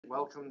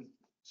welcome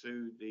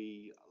to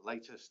the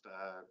latest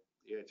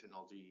EA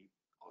Technology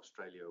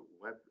Australia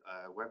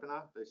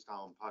webinar, this time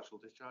on partial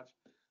discharge.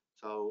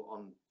 So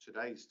on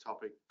today's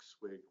topics,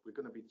 we're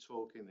going to be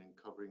talking and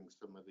covering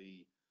some of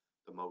the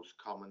most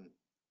common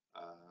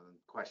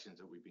questions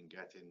that we've been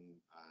getting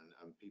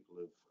and people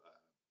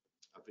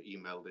have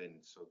emailed in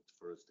so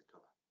for us to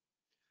cover.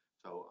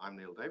 So I'm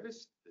Neil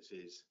Davies, this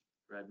is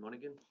Brad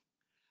Monaghan,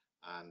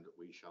 and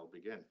we shall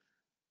begin.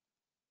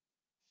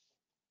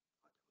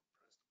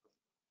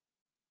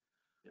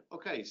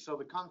 Okay, so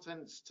the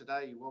contents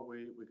today, what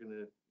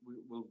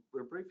we'll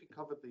briefly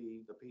cover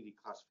the PD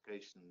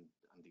classification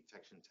and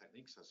detection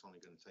techniques. That's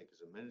only going to take us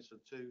a minute or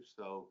two.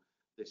 So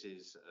this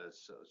is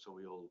so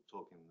we all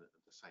talk in the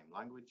same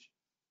language.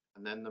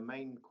 And then the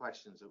main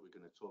questions that we're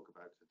going to talk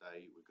about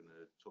today, we're going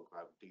to talk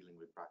about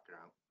dealing with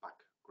background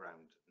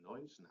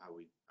noise and how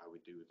we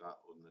do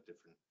that on the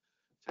different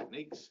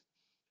techniques.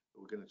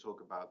 We're going to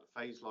talk about the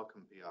phase lock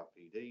and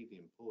PRPD, the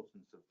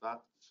importance of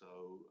that,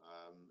 so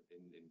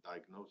in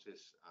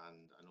diagnosis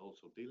and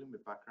also dealing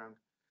with background,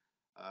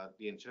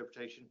 the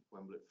interpretation,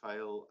 when will it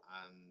fail,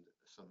 and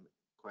some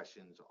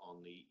questions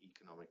on the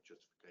economic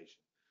justification.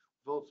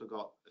 We've also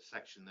got a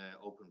section there,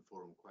 open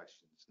forum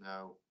questions.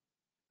 Now,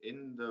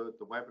 in the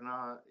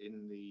webinar,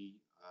 in the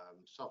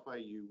software,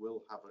 you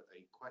will have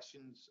a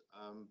questions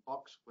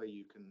box where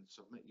you can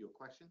submit your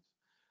questions.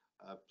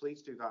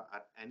 Please do that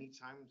at any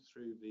time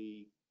through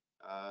the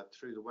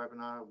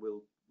webinar.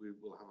 We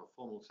will have a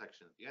formal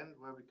section at the end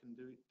where we can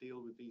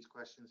deal with these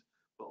questions,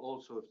 but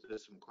also if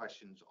there's some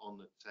questions on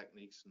the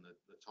techniques and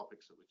the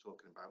topics that we're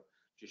talking about,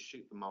 just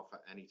shoot them off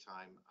at any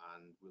time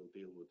and we'll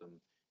deal with them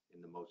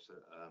in the most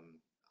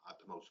at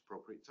the most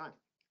appropriate time.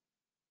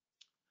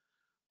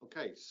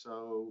 Okay,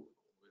 so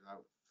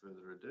without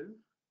further ado,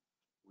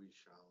 we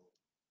shall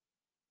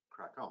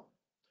crack on.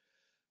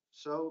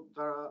 So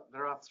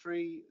there are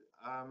three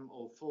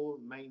or four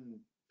main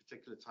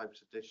particular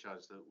types of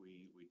discharge that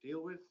we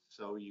deal with.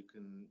 So you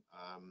can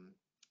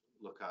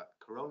look at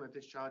corona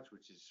discharge,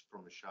 which is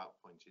from a sharp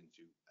point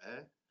into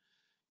air.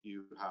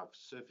 You have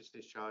surface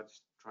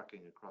discharge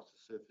tracking across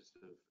the surface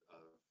of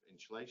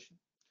insulation.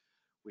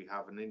 We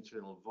have an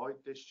internal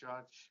void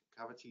discharge,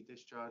 cavity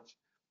discharge.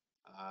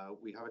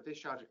 We have a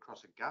discharge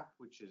across a gap,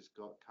 which has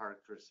got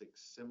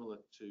characteristics similar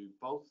to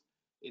both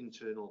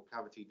internal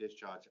cavity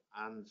discharge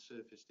and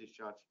surface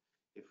discharge.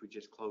 If we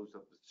just closed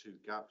up the two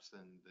gaps,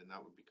 then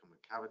that would become a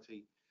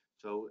cavity.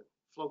 So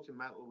floating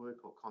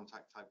metalwork or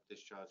contact type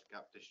discharge,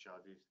 gap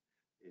discharges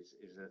is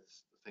a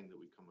thing that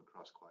we come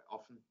across quite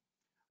often.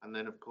 And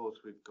then of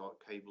course we've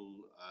got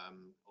cable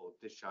or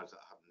discharge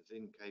that happens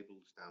in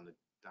cables down the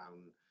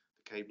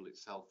cable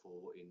itself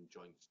or in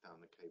joints down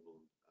the cable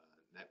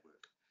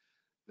network.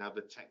 Now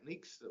the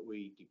techniques that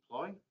we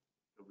deploy,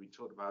 that we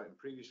talked about in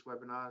previous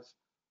webinars,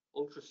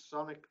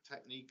 ultrasonic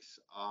techniques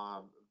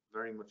are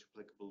very much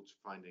applicable to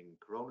finding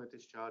corona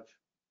discharge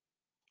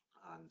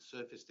and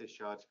surface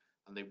discharge,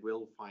 and they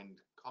will find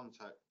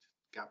contact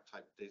gap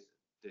type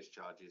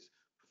discharges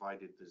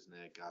provided there's an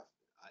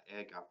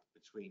air gap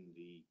between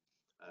the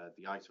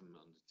item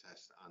under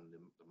test and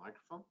the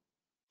microphone.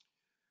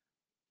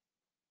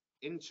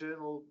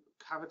 Internal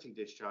cavity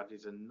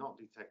discharges are not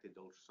detected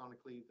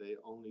ultrasonically.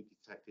 They're only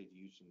detected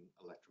using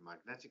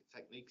electromagnetic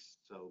techniques,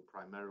 so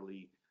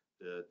primarily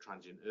the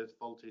transient earth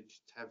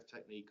voltage, TEV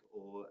technique,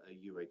 or a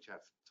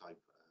UHF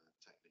type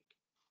technique.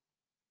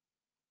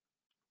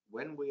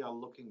 When we are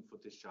looking for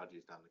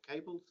discharges down the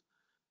cables,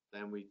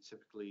 then we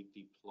typically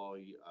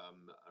deploy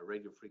a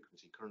radio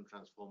frequency current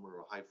transformer or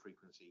a high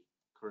frequency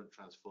current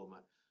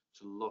transformer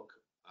to look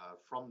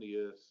from the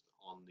earth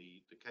on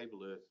the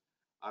cable earth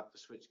at the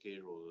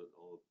switchgear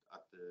or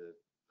at the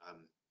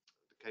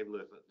cable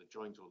earth at the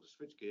joint or the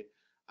switchgear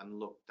and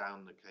look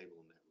down the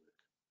cable network.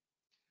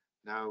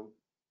 Now,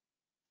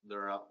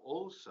 there are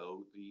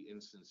also the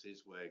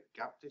instances where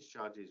gap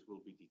discharges will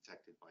be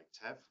detected by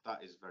TEV.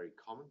 That is very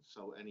common.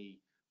 So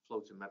any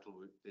floating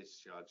metalwork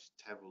discharge,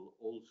 TEV will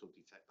also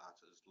detect that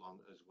as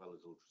well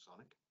as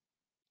ultrasonic.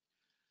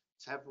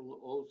 TEV will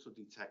also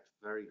detect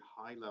very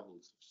high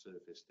levels of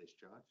surface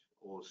discharge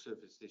or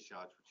surface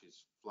discharge which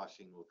is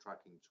flashing or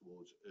tracking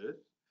towards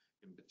Earth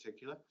in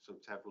particular. So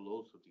TEV will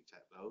also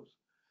detect those.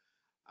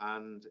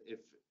 And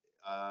if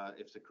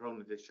the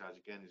corona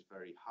discharge again is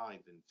very high,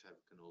 then TEV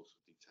can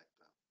also detect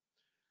that.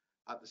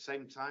 At the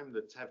same time,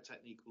 the TEV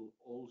technique will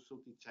also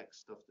detect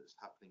stuff that's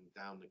happening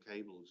down the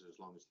cables as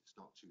long as it's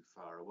not too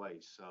far away.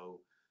 So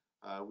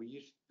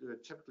we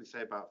typically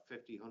say about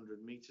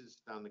 50-100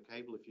 meters down the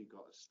cable. If you've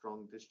got a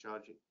strong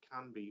discharge, it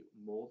can be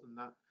more than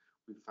that.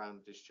 We've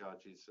found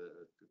discharges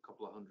a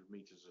couple of 100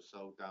 meters or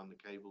so down the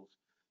cables.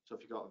 So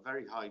if you've got a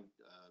very high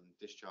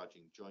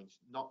discharging joint,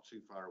 not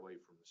too far away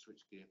from the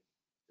switchgear,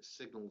 the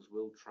signals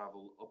will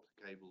travel up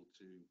the cable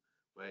to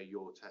where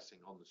you're testing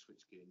on the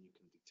switchgear, and you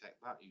can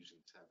detect that using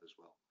TEV as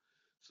well.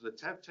 So the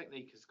TEV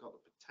technique has got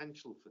the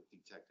potential for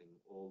detecting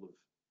all of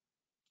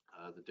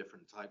the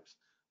different types,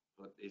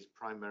 but is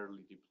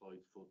primarily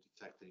deployed for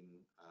detecting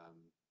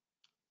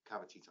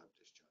cavity type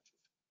discharges.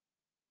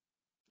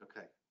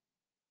 Okay.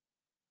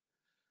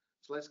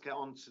 So let's get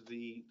on to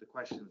the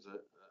questions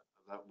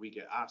that we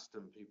get asked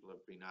and people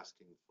have been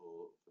asking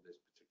for this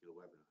particular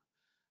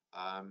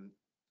webinar.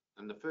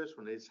 And the first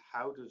one is,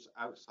 how does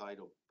outside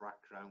or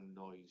background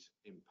noise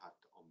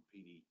impact on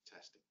PD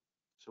testing?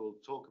 So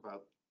we'll talk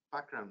about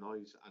background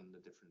noise and the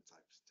different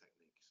types of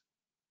techniques.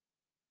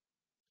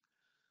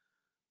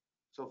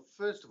 So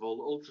first of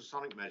all,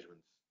 ultrasonic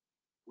measurements.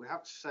 We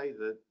have to say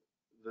that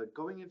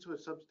going into a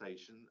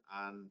substation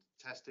and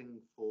testing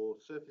for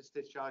surface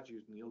discharge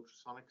using the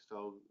ultrasonic,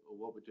 so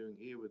what we're doing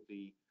here with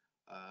the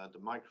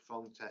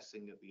microphone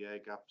testing at the air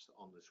gaps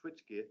on the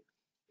switchgear,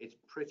 it's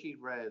pretty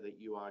rare that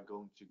you are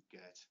going to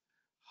get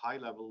high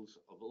levels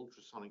of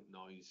ultrasonic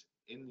noise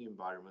in the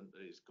environment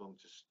that is going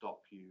to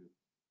stop you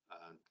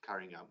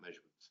carrying out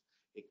measurements.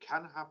 It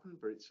can happen,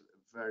 but it's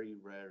a very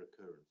rare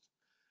occurrence.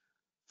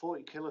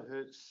 40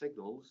 kilohertz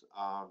signals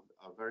are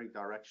very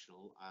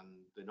directional, and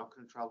they're not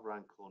going to travel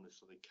around corners,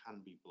 so they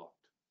can be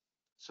blocked.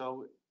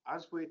 So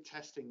as we're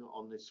testing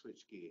on this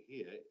switchgear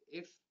here,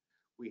 if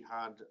we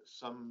had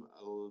some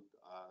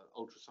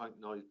ultrasonic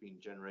noise being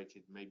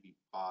generated maybe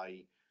by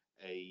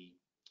a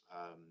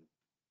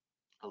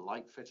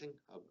light fitting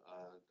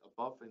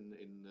above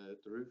in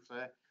the roof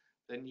there,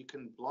 then you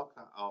can block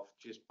that off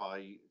just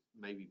by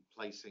maybe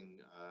placing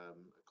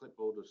a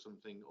clipboard or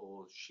something,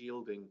 or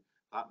shielding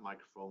that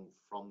microphone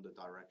from the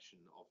direction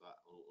of that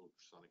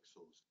ultrasonic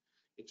source.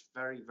 It's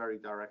very, very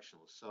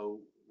directional.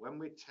 So when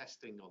we're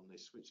testing on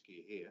this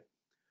switchgear here,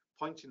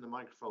 pointing the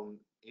microphone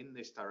in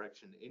this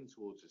direction in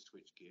towards the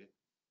switchgear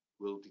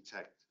will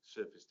detect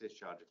surface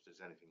discharge if there's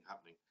anything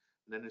happening.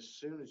 And then as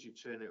soon as you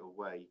turn it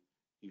away,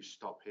 you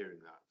stop hearing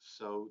that.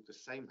 So the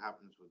same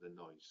happens with the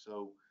noise.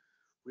 So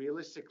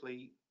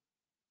realistically,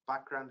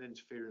 background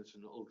interference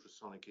and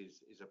ultrasonic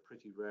is a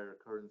pretty rare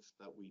occurrence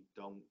that we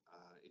don't,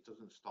 it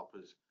doesn't stop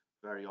us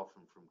very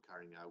often from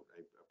carrying out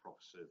a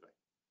proper survey.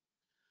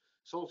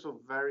 It's also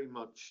very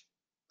much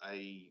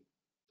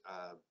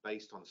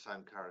based on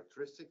sound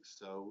characteristics.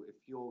 So if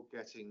you're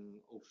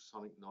getting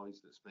ultrasonic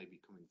noise that's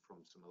maybe coming from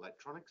some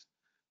electronics,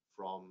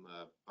 from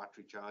a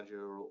battery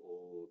charger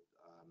or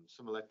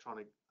some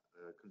electronic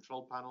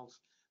control panels,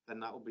 then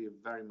that will be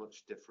a very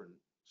much different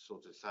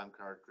sort of sound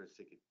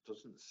characteristic. It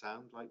doesn't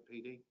sound like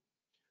PD.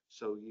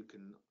 So you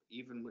can,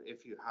 even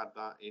if you had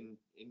that in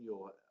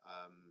your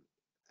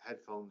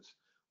headphones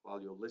while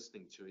you're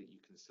listening to it,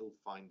 you can still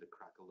find the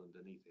crackle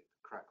underneath it,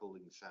 the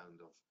crackling sound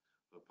of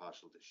a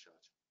partial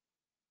discharge.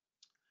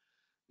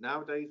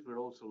 Nowadays, we're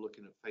also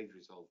looking at phase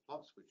resolved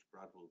plots, which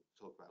Brad will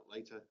talk about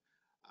later.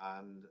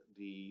 And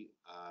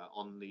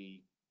on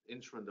the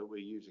instrument that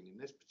we're using in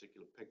this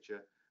particular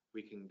picture,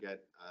 we can get,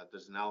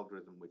 there's an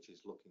algorithm which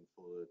is looking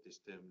for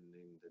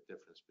determining the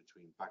difference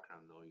between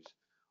background noise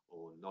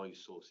or noise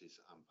sources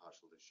and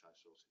partial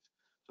discharge sources.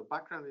 So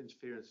background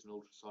interference and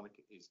ultrasonic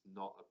is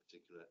not a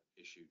particular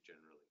issue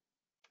generally.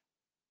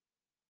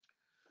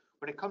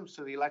 When it comes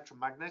to the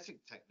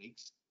electromagnetic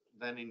techniques,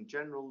 then in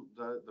general,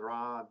 there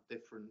are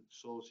different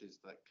sources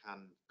that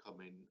can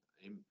come in,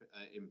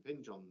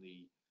 impinge on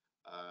the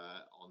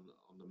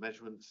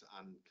measurements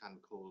and can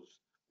cause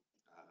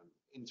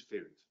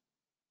interference.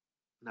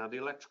 Now, the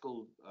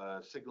electrical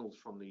signals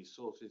from these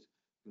sources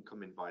can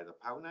come in via the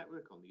power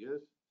network on the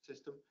Earth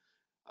system.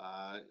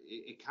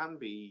 It can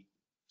be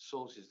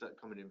sources that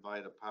come in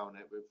via the power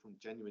network from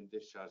genuine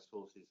discharge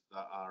sources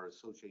that are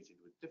associated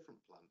with different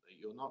plant that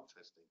you're not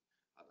testing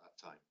at that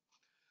time.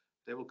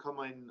 They will come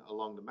in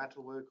along the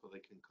metalwork, or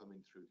they can come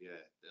in through the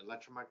air. The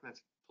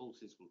electromagnetic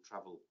pulses will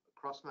travel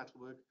across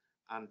metalwork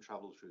and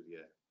travel through the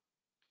air.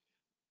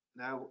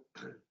 Now,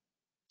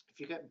 if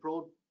you get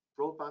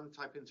broadband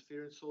type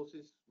interference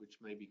sources, which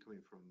may be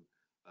coming from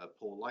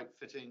poor light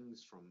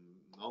fittings, from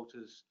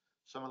motors,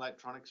 some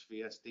electronics,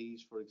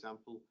 VSDs, for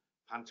example,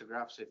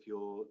 pantographs, if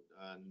you're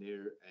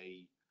near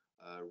a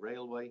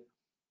railway,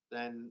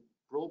 then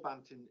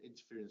broadband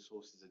interference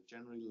sources are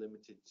generally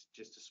limited to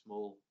just a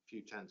small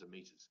few tens of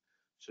meters.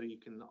 So you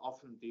can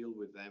often deal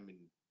with them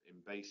in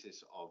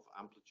basis of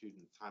amplitude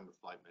and time of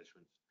flight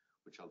measurements,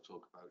 which I'll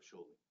talk about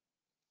shortly.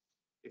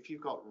 If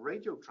you've got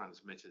radio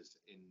transmitters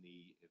in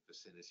the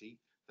vicinity,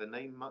 then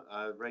they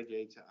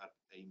radiate at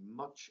a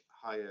much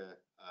higher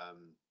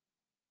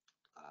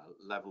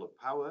level of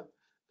power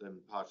than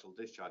partial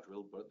discharge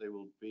will, but they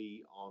will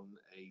be on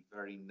a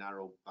very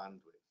narrow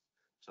bandwidth.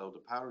 So the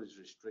power is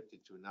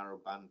restricted to a narrow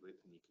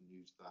bandwidth, and you can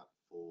use that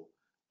for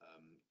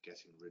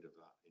getting rid of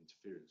that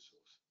interference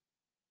source.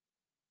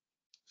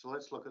 So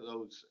let's look at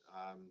those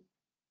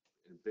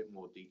in a bit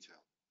more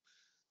detail.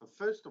 But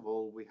first of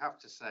all, we have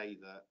to say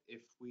that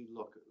if we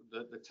look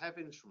at the TEV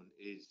instrument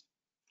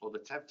or the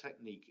TEV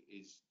technique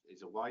is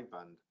a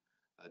wideband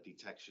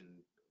detection,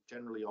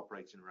 generally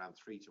operating around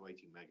 3 to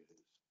 80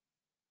 megahertz.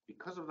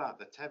 Because of that,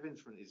 the TEV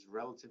instrument is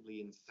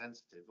relatively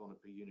insensitive on a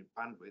per unit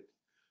bandwidth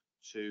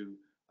to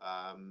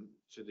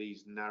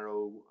these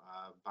narrow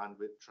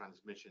bandwidth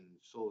transmission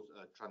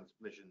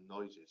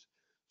noises.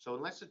 So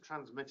unless the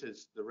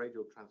transmitters, the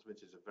radio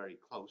transmitters, are very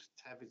close,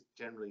 TEV is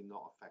generally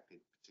not affected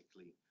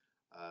particularly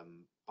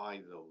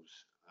by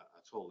those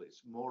at all.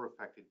 It's more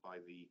affected by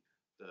the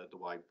the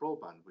wide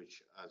broadband,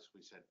 which, as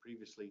we said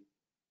previously,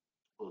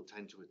 will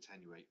tend to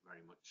attenuate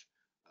very much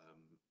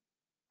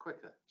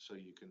quicker. So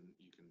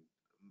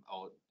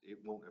or it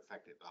won't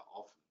affect it that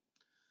often.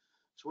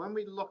 So when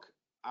we look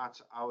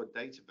at our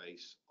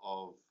database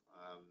of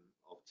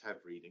TEV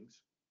readings,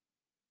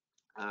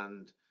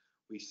 and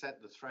we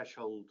set the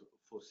threshold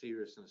for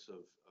seriousness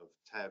of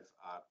TEV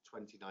at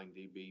 29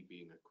 dB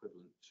being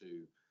equivalent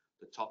to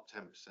the top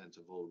 10%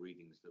 of all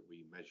readings that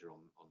we measure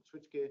on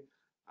switchgear,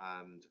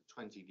 and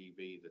 20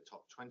 dB the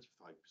top 25%.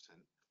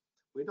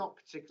 We're not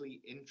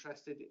particularly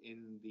interested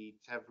in the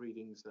TEV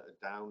readings that are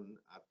down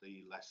at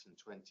the less than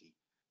 20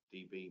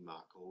 dB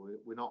mark, or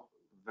we're not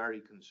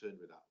very concerned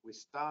with that. We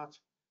start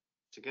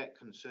to get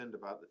concerned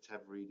about the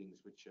TEV readings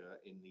which are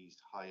in these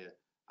higher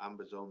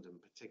amber zones,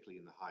 and particularly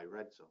in the high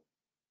red zone.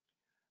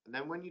 And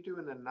then when you do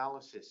an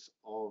analysis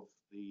of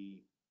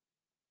the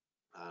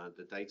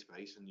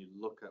database and you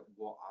look at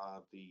what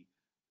are the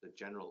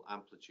general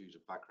amplitudes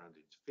of background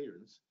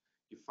interference,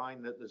 you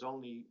find that there's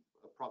only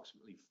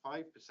approximately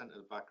 5% of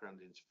the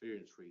background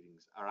interference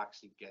readings are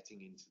actually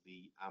getting into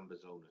the amber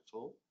zone at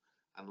all,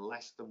 and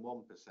less than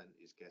 1%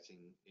 is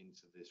getting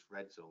into this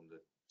red zone, the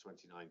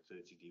 29,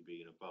 30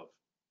 dB and above.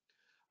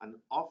 And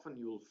often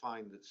you'll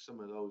find that some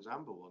of those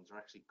amber ones are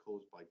actually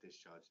caused by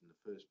discharge in the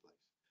first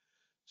place.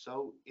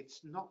 So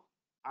it's not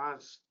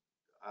as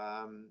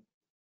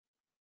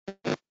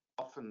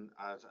often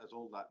as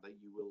all that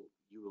you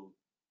will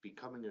be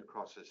coming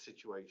across a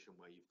situation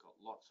where you've got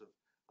lots of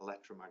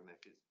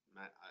electromagnetic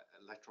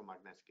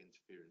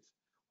interference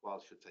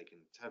whilst you're taking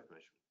the TEV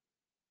measurement.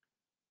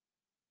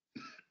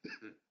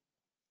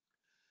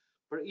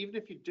 But even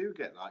if you do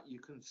get that, you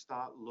can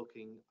start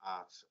looking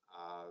at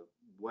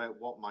whether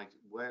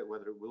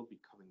it will be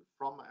coming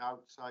from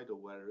outside, or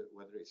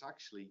whether it's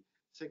actually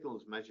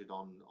signals measured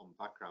on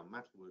background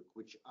metalwork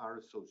which are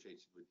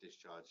associated with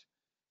discharge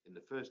in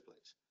the first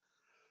place.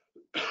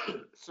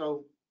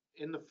 So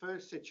in the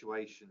first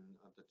situation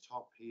at the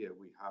top here,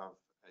 we have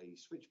a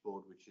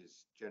switchboard which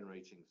is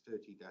generating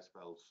 30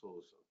 decibel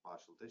source of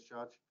partial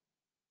discharge,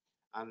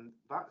 and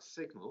that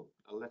signal,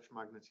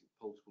 electromagnetic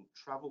pulse, will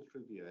travel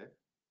through the air,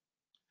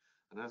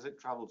 and as it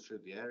travels through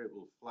the air it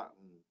will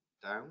flatten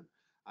down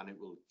and it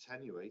will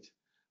attenuate,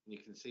 and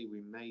you can see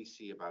we may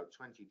see about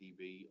 20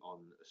 dB on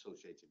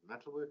associated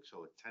metalwork,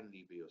 so a 10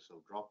 dB or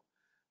so drop,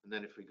 and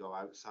then if we go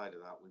outside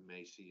of that we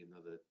may see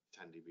another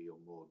 10 dB or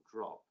more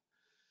drop.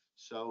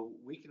 So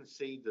we can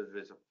see that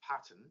there is a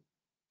pattern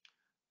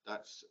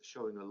that's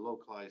showing a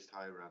localized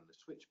high around the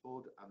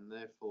switchboard, and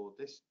therefore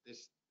this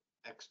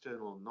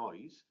external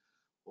noise,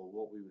 or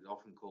what we would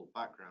often call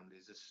background,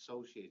 is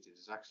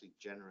actually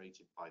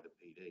generated by the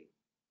PD.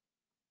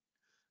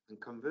 And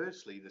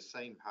conversely, the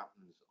same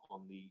happens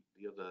on the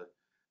other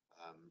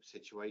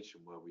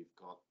situation where we've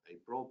got a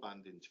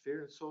broadband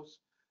interference source,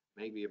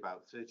 maybe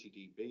about 30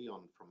 dB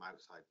from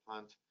outside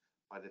plant.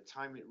 By the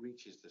time it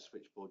reaches the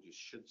switchboard, you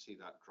should see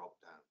that drop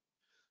down.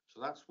 So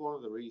that's one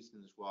of the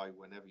reasons why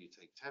whenever you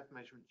take TEV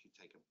measurements, you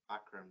take a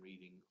background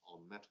reading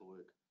on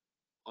metalwork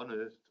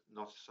unearthed,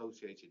 not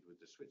associated with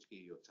the switchgear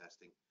you're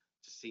testing,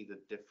 to see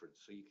the difference.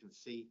 So you can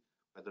see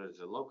whether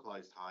there's a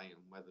localized high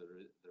and whether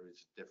there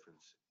is a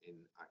difference in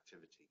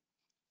activity.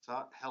 So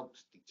that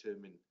helps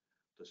determine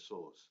the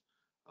source,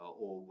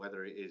 or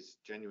whether it is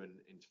genuine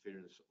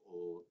interference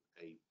or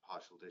a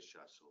partial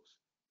discharge source.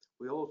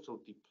 We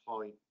also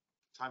deploy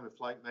time of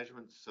flight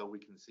measurements so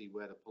we can see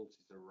where the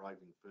pulses are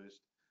arriving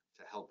first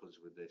to help us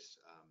with this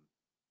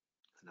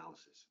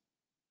analysis.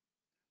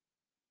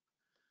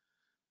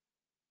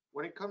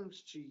 When it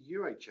comes to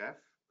UHF,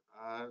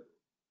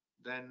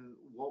 then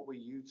what we're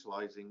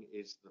utilizing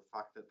is the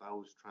fact that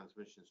those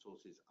transmission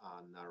sources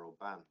are narrow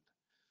band.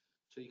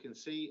 So you can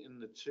see in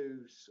the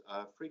two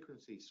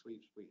frequency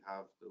sweeps we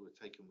have that were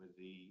taken with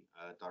the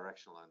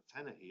directional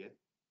antenna here,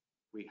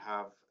 we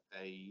have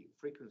a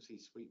frequency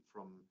sweep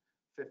from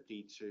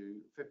 50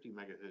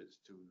 megahertz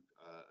to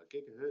a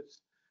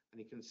gigahertz, and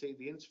you can see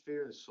the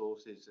interference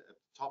sources at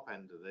the top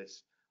end of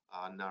this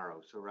are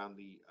narrow, so around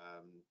the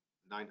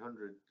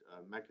 900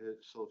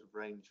 megahertz sort of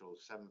range, or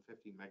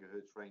 750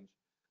 megahertz range.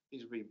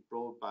 These would be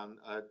broadband,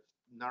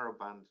 narrow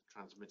band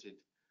transmitted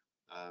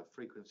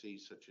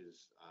frequencies, such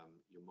as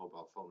your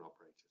mobile phone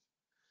operators.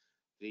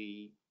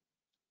 The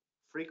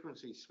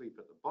frequency sweep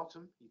at the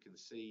bottom, you can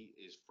see,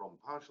 is from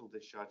partial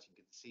discharge. You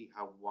can see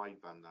how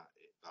wideband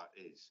that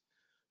is.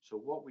 So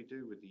what we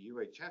do with the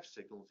UHF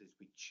signals is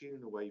we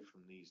tune away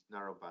from these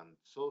narrowband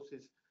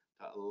sources.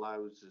 That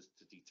allows us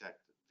to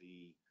detect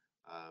the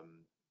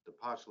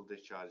partial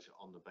discharge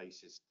on the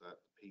basis that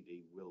the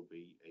PD will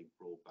be a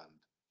broadband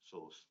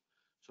source.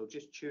 So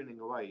just tuning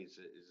away is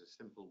a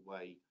simple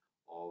way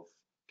of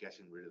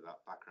getting rid of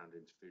that background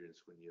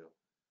interference when you're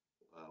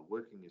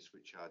working in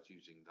switch charge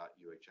using that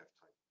UHF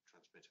type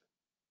transmitter.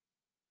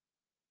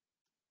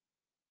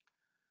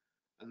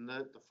 And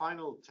the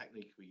final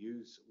technique we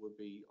use would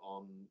be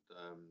on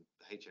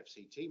the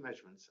HFCT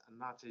measurements,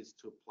 and that is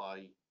to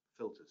apply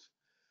filters.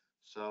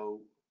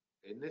 So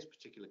in this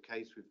particular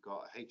case, we've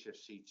got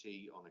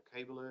HFCT on a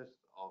cable earth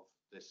of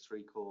this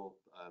 3-core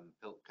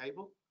PILT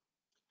cable.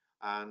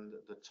 and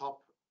the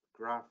top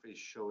graph is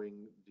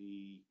showing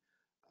the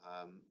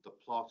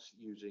plot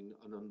using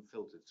an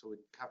unfiltered. So we're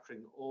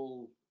capturing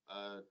all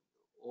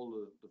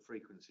of the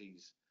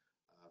frequencies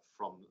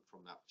from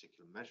that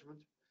particular measurement.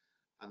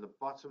 And the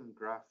bottom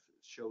graph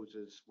shows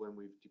us when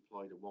we've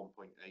deployed a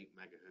 1.8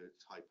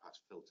 megahertz high pass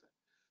filter.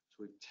 So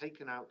we've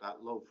taken out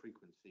that low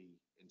frequency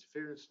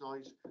interference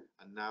noise,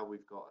 and now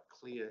we've got a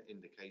clear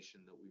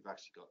indication that we've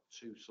actually got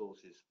two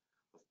sources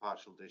of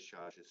partial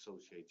discharge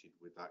associated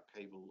with that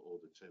cable or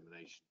the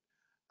termination,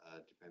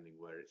 depending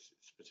where it's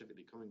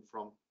specifically coming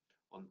from,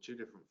 on two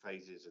different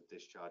phases of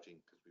discharging,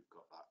 because we've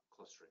got that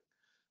clustering.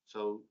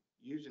 So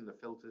using the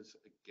filters,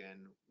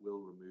 again,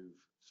 will remove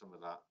some of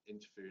that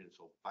interference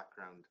or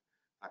background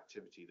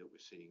activity that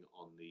we're seeing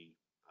on the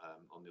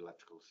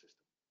electrical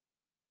system.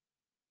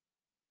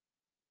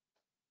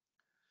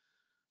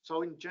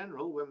 So in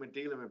general, when we're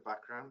dealing with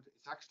background,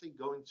 it's actually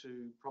going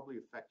to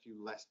probably affect you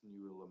less than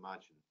you will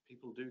imagine.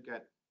 People do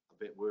get a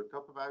bit worked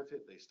up about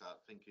it. They start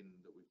thinking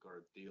that we've got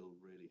to deal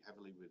really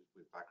heavily with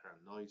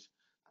background noise.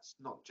 That's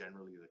not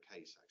generally the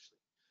case,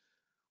 actually.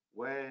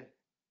 Where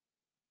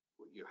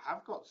you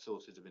have got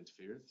sources of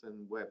interference,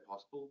 and where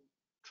possible,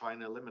 try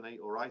and eliminate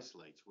or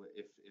isolate.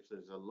 If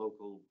there's a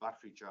local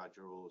battery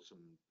charger or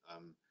some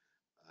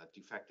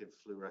defective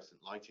fluorescent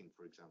lighting,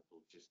 for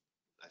example, just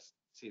let's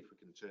see if we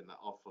can turn that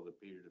off for the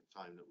period of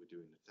time that we're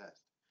doing the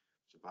test.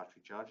 If it's a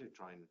battery charger,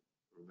 try and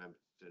remember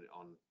to turn it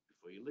on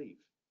before you leave.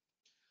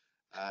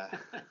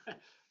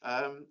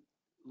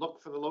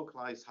 Look for the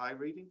localized high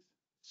readings.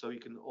 So you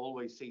can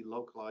always see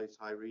localized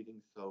high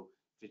readings. So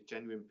if it's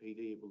genuine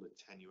PD, it will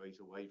attenuate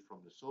away from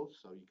the source,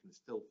 so you can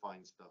still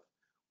find stuff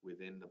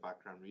within the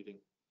background reading.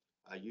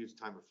 Use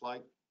time of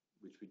flight,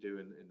 which we do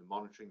in the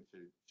monitoring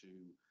to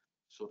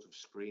sort of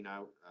screen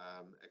out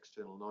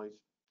external noise.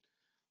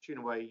 Tune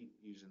away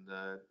using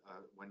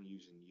when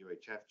using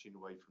UHF, tune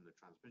away from the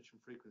transmission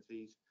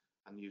frequencies,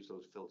 and use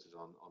those filters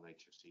on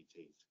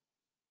HFCTs.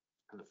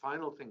 And the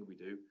final thing we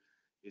do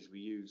is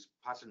we use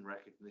pattern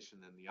recognition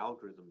and the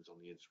algorithms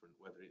on the instrument,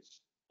 whether it's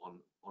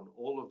on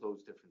all of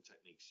those different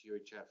techniques,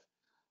 UHF,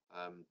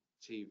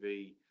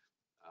 TV,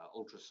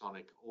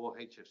 ultrasonic, or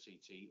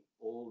HFCT,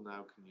 all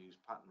now can use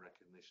pattern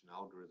recognition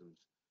algorithms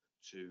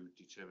to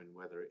determine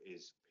whether it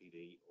is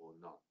PD or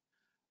not.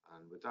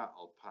 And with that,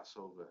 I'll pass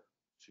over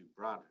to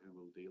Brad, who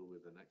will deal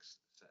with the next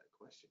set of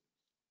questions.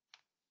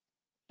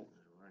 No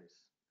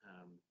worries.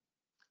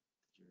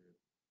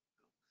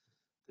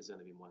 There's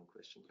only been one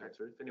question come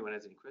through. If anyone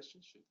has any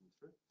questions, shoot them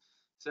through.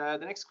 So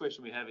the next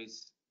question we have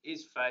is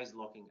phase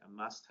locking a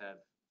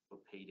must-have for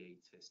PD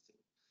testing?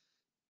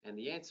 And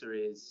the answer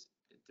is,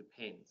 it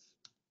depends.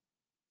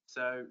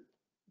 So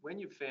when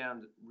you've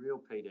found real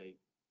PD,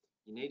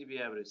 you need to be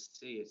able to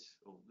see it,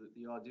 or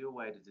the ideal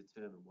way to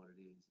determine what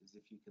it is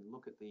if you can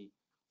look at the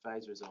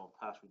phase resolved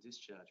partial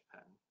discharge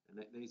pattern,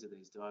 and these are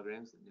these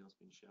diagrams that Neil's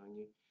been showing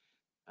you.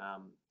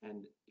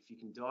 And if you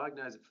can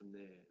diagnose it from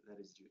there, that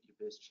is your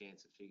best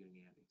chance of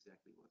figuring out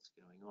exactly what's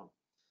going on.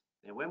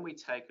 Now, when we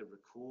take a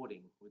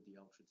recording with the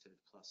UltraTev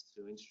Plus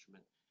 2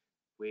 instrument,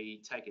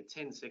 we take a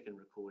 10-second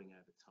recording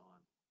over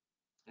time.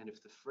 And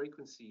if the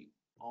frequency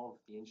of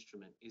the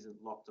instrument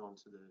isn't locked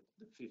onto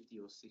the 50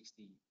 or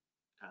 60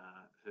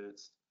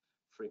 hertz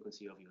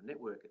frequency of your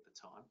network at the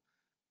time,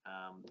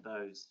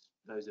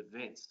 those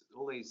events,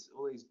 all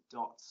these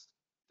dots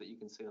that you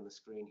can see on the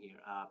screen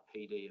here are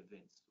PD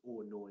events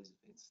or noise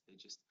events. They're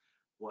just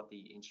what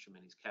the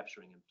instrument is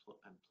capturing and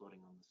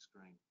plotting on the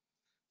screen.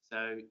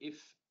 So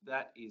if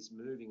that is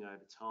moving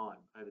over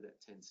time, over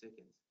that 10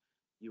 seconds,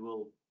 you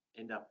will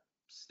end up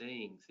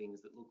seeing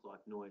things that look like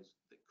noise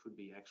that could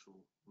be actual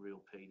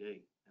real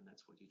PD, and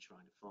that's what you're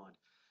trying to find.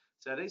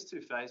 So these two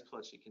phase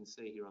plots you can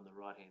see here on the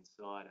right-hand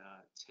side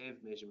are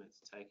TEV measurements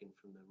taken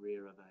from the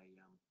rear of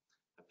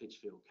a pitch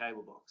field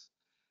cable box.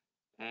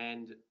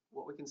 And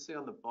what we can see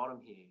on the bottom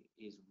here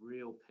is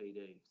real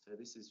PD. So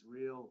this is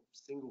real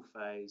single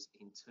phase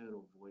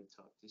internal void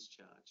type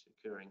discharge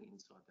occurring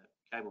inside that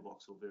cable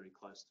box or very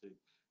close to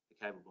the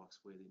cable box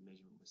where the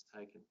measurement was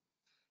taken.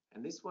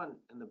 And this one,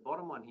 and the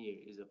bottom one here,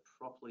 is a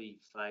properly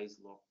phase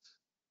locked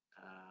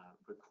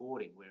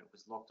recording where it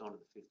was locked onto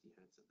the 50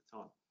 hertz at the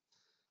time.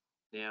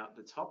 Now,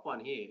 the top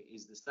one here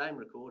is the same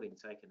recording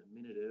taken a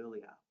minute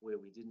earlier where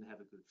we didn't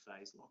have a good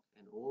phase lock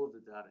and all of the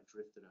data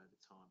drifted over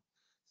time.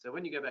 So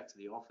when you go back to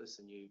the office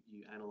and you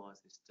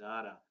analyze this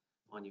data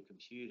on your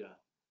computer,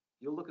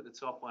 you'll look at the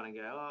top one and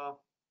go, oh,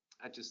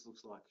 that just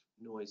looks like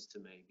noise to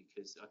me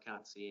because I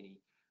can't see any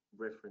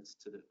reference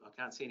to I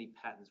can't see any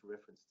patterns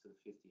reference to the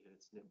 50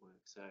 hertz network.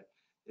 So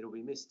it'll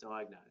be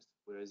misdiagnosed.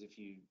 Whereas if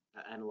you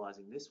are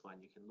analyzing this one,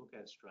 you can look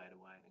at it straight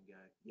away and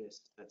go, yes,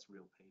 that's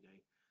real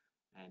PD.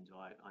 And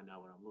I know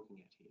what I'm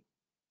looking at here.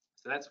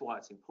 So that's why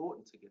it's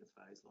important to get a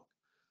phase lock.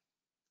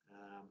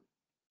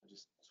 I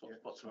just swapped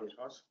spots.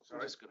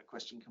 Sorry, I just got a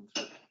question come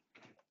through.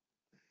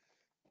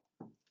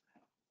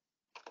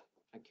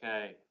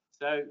 Okay,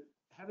 so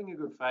having a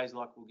good phase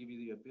lock will give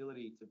you the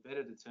ability to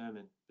better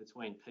determine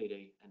between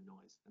PD and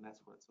noise, and that's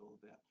what it's all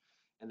about.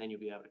 And then you'll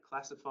be able to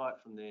classify it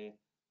from there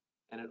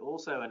and it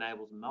also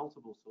enables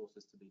multiple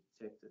sources to be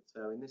detected.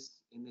 So in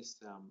this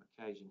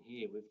occasion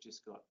here, we've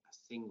just got a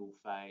single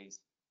phase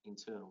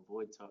internal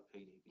void type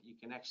PD, but you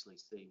can actually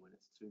see when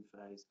it's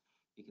 2-phase,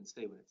 you can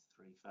see when it's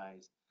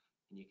 3-phase,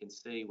 and you can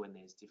see when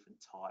there's different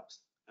types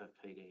of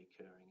PD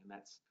occurring, and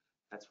that's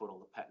what all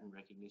the pattern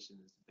recognition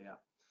is about.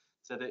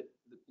 So that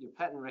your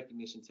pattern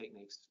recognition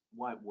techniques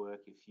won't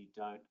work if you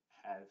don't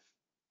have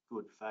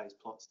good phase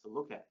plots to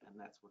look at, and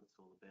that's what it's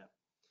all about.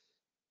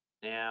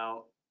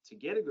 Now, to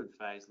get a good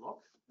phase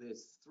lock,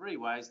 there's 3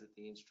 ways that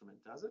the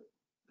instrument does it.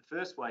 The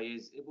first way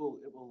is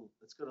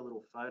it's got a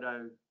little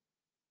photo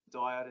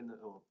diode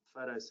or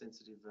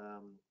photosensitive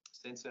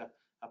sensor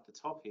up the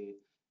top here,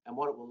 and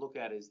what it will look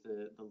at is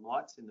the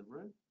lights in the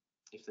room.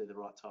 If they're the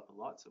right type of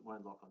lights, it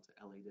won't lock onto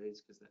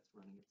LEDs because that's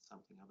running at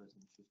something other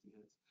than 50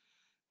 Hertz.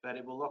 But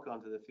it will lock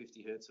onto the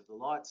 50 Hertz of the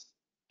lights,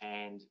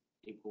 and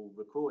it will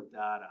record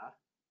data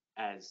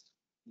as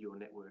your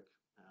network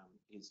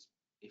is,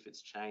 if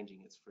it's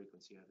changing its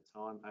frequency over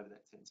time, over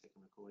that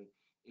 10-second recording,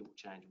 it will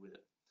change with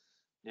it.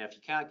 Now, if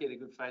you can't get a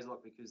good phase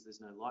lock because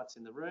there's no lights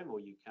in the room, or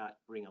you can't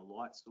bring a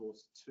light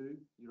source to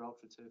your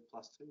Ultra TEV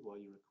Plus 2 while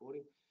you're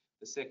recording,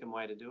 the second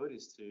way to do it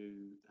is to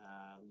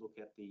look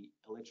at the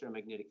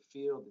electromagnetic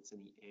field that's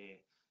in the air.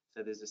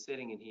 So there's a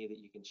setting in here that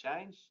you can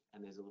change,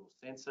 and there's a little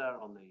sensor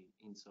on the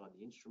inside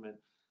the instrument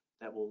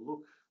that will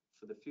look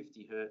for the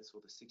 50 Hertz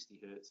or the 60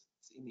 Hertz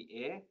that's in the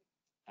air,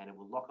 and it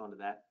will lock onto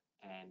that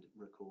and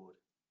record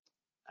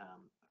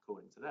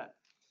according to that.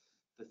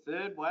 The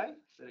third way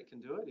that it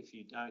can do it, if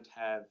you don't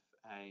have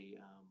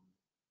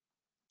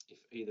if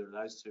either of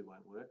those two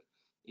won't work,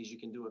 is you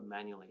can do it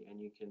manually, and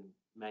you can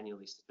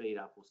manually speed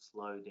up or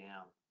slow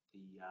down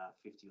the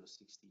 50 or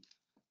 60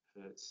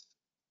 Hertz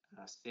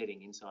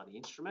setting inside the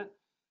instrument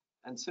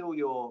until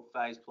your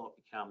phase plot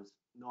becomes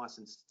nice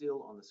and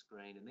still on the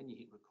screen, and then you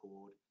hit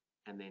record,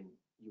 and then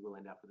you will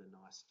end up with a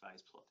nice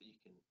phase plot that you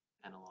can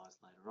analyze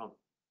later on.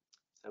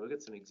 So we've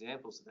got some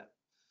examples of that.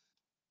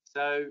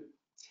 So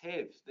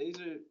TEV, these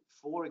are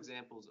 4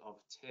 examples of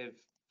TEV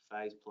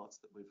phase plots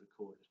that we've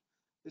recorded.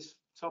 This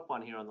top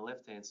one here on the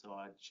left-hand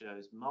side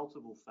shows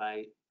multiple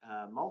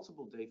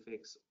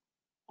defects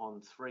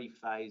on 3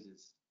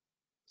 phases.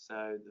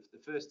 So the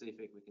first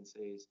defect we can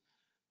see is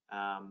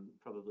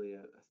probably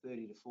a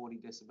 30 to 40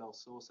 decibel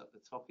source up the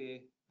top here.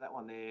 That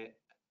one there,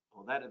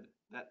 or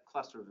that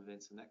cluster of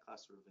events and that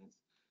cluster of events,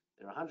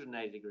 they're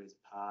 180 degrees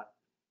apart,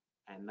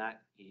 and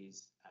that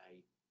is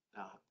a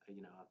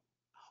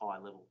high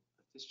level of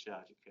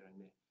discharge occurring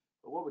there.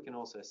 But what we can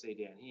also see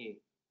down here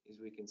is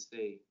we can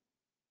see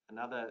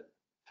another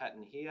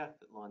pattern here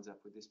that lines up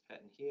with this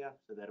pattern here,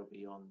 so that'll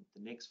be on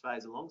the next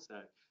phase along.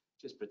 So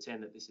just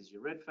pretend that this is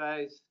your red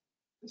phase,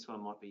 this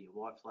one might be your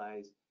white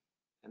phase,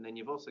 and then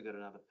you've also got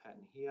another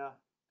pattern here,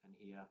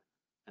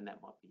 and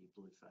that might be your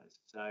blue phase.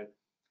 So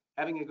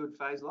having a good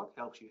phase lock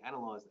helps you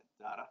analyze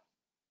that data.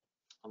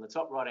 On the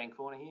top right hand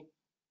corner here,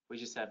 we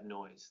just have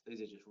noise.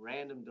 These are just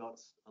random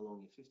dots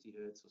along your 50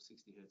 Hertz or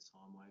 60 Hertz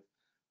sine wave,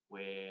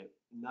 where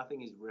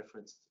nothing is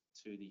referenced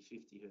to the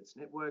 50 Hertz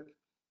network.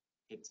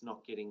 It's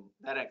not getting,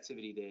 that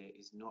activity there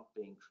is not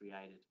being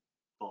created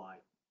by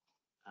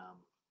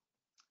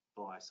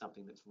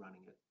something that's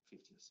running at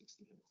 50 or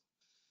 60 Hertz.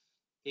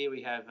 Here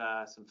we have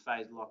some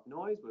phase lock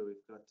noise where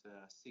we've got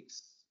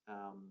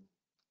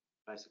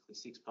basically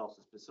 6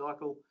 pulses per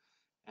cycle,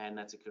 and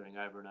that's occurring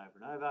over and over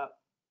and over.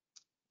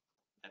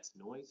 That's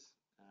noise.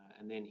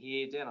 And then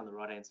here down on the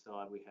right hand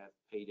side we have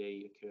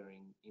PD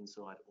occurring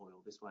inside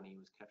oil. This one here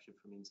was captured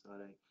from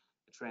inside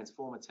a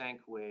transformer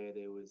tank where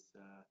there was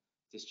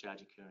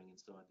discharge occurring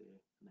inside there,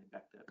 and they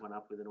backed that one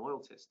up with an oil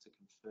test to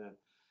confirm.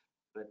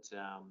 But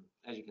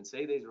as you can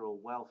see, these are all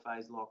well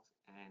phase locked,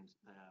 and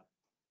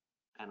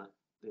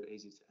they're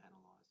easy to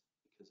analyze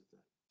because of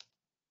that.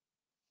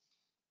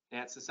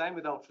 Now it's the same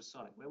with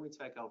ultrasonic. When we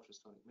take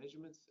ultrasonic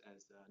measurements,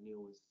 as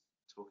Neil was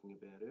talking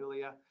about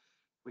earlier,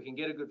 we can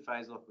get a good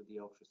phase lock with the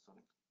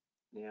ultrasonic.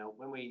 Now,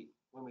 when we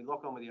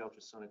lock on with the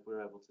ultrasonic,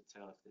 we're able to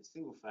tell if there's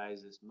single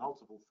phases,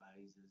 multiple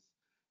phases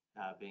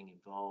being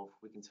involved.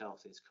 We can tell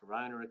if there's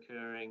corona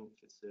occurring,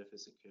 if it's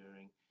surface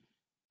occurring,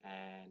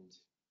 and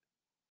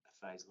a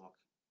phase lock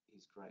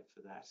is great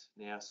for that.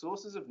 Now,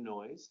 sources of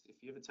noise, if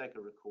you ever take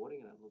a recording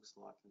and it looks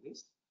like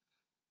this,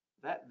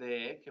 that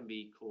there can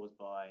be caused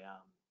by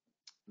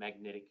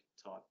magnetic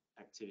type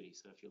activity.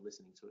 So if you're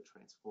listening to a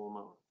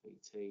transformer or a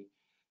VT,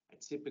 a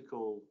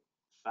typical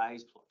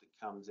phase plot that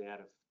comes out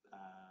of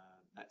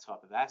that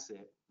type of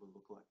asset will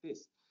look like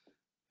this.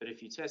 But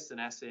if you test an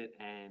asset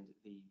and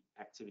the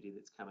activity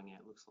that's coming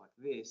out looks like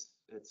this,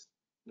 it's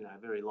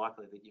very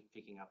likely that you're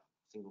picking up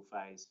single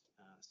phase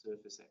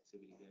surface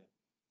activity there.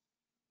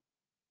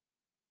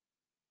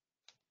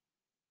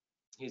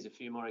 Here's a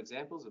few more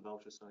examples of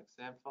ultrasonic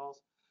SAM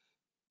files.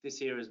 This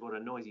here is what a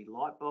noisy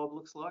light bulb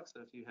looks like. So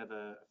if you have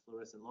a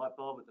fluorescent light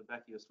bulb at the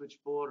back of your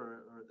switchboard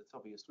or at the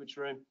top of your switch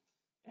room,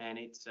 and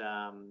it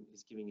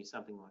is giving you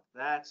something like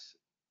that,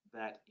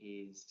 that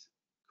is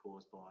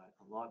caused by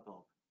a light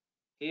bulb.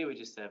 Here we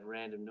just have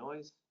random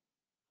noise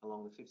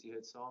along the 50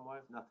 Hertz sine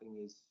wave. Nothing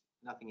is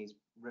nothing is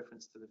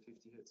referenced to the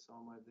 50 Hz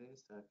sine wave there,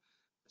 so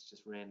that's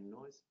just random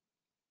noise.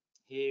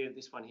 Here,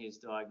 this one here is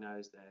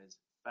diagnosed as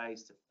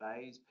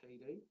phase-to-phase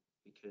PD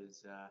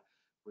because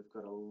we've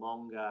got a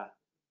longer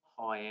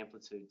high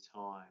amplitude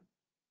time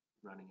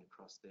running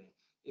across there.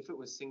 If it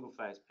was single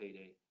phase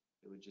PD,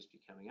 it would just be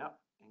coming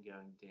up and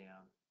going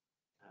down,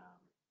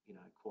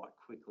 quite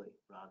quickly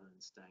rather than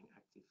staying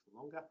active for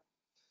longer.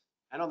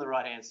 And on the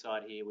right-hand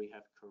side here, we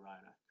have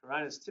corona.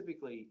 Corona is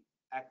typically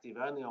active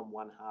only on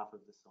one half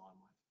of the sine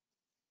wave.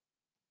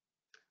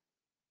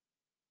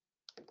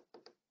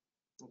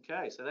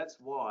 Okay, so that's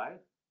why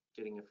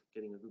getting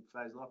a good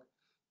phase lock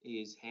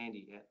is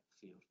handy at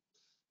the field.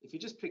 If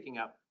you're just picking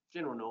up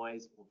general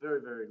noise or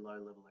very, very low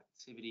level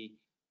activity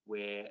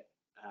where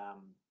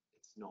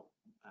it's not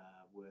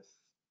worth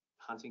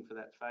hunting for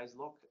that phase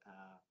lock,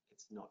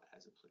 it's not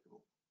as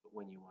applicable. But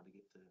when you want to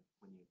get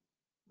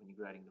when you're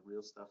grading the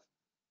real stuff,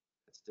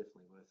 it's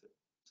definitely worth it.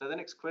 So the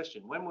next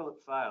question, when will it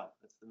fail?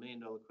 That's the $1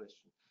 million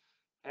question.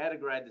 How to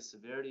grade the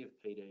severity of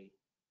PD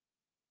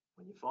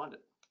when you find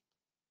it.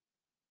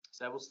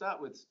 So we'll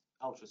start with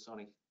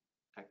ultrasonic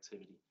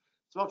activity.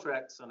 So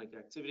ultrasonic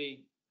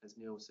activity, as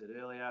Neil said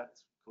earlier,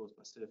 it's caused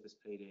by surface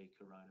PD,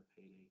 corona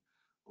PD,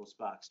 or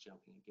sparks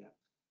jumping a gap.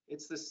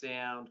 It's the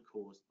sound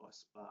caused by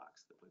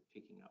sparks that we're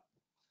picking up.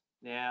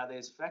 Now,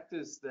 there's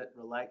factors that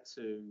relate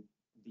to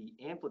the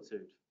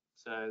amplitude.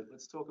 So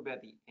let's talk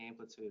about the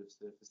amplitude of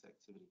surface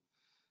activity.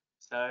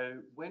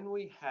 So when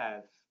we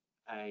have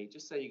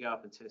just say you go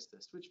up and test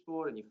a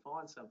switchboard and you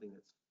find something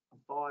that's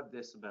 5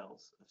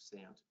 decibels of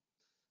sound.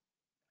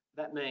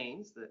 That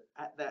means that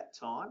at that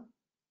time,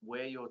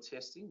 where you're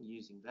testing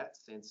using that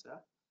sensor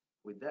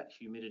with that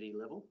humidity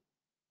level,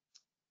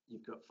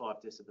 you've got 5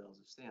 decibels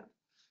of sound.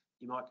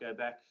 You might go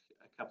back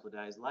a couple of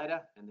days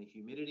later and the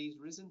humidity's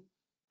risen,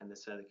 and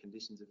so the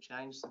conditions have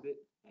changed a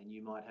bit, and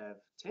you might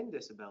have 10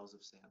 decibels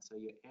of sound, so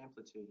your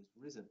amplitude has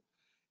risen.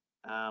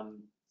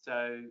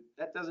 So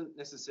that doesn't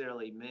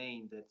necessarily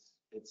mean that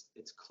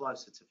it's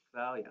closer to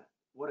failure.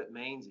 What it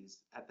means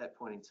is at that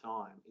point in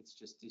time, it's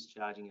just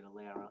discharging at a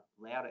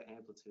louder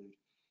amplitude,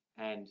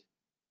 and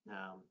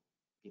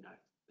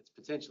it's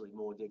potentially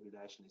more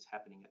degradation is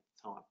happening at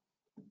the time,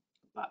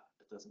 but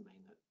it doesn't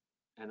mean that.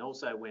 And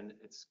also when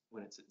it's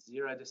at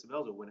 0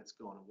 decibels or when it's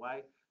gone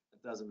away,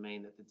 it doesn't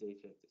mean that the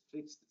defect has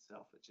fixed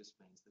itself. It just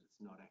means that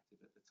it's not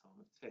active at the time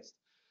of test.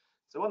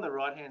 So on the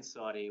right-hand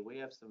side here, we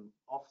have some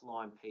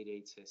offline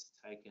PD tests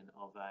taken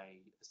of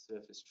a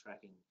surface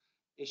tracking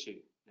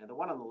issue. Now, the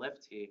one on the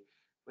left here,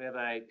 we have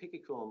a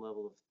picocoulomb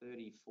level of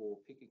 34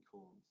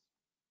 picocoulombs.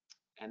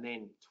 And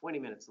then 20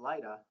 minutes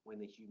later, when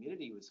the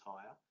humidity was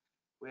higher,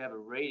 we have a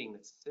reading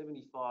that's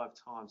 75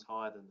 times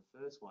higher than the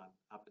first one,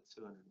 up at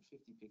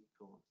 250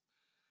 picocoulombs.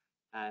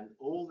 And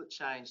all that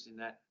changed in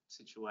that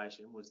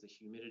situation was the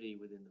humidity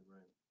within the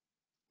room.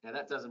 Now,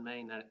 that doesn't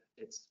mean that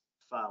it's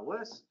far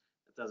worse.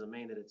 It doesn't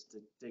mean that it's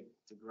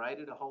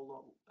degraded a whole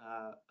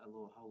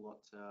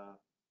lot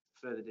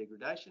further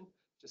degradation.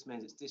 It just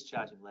means it's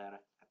discharging louder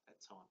at that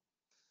time.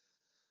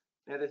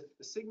 Now,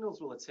 the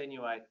signals will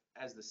attenuate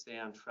as the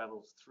sound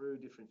travels through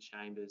different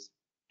chambers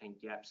and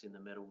gaps in the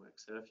metalwork.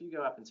 So if you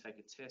go up and take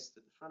a test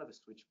at the front of a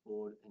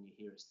switchboard and you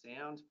hear a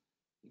sound,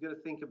 you've got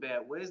to think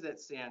about, where's that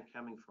sound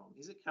coming from?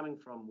 Is it coming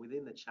from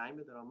within the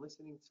chamber that I'm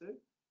listening to?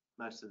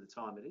 Most of the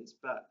time it is,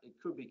 but it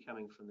could be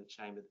coming from the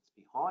chamber that's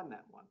behind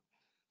that one.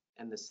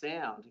 And the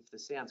sound, if the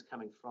sound's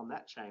coming from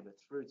that chamber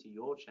through to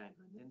your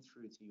chamber and then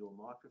through to your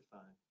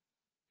microphone,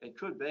 it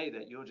could be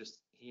that you're just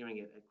hearing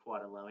it at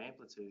quite a low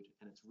amplitude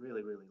and it's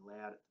really, really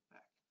loud at the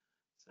back.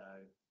 So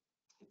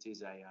it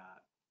is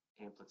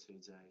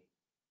amplitude's a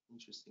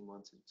interesting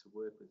one to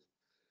work with.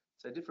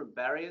 So different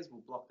barriers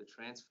will block the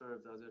transfer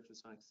of those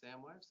ultrasonic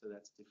sound waves. So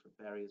that's different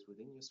barriers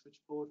within your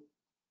switchboard.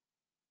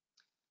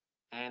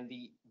 And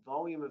the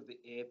volume of the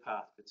air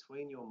path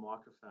between your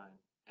microphone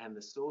and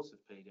the source of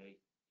PD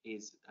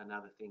is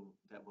another thing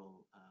that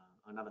will,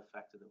 another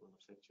factor that will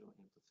affect your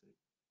amplitude.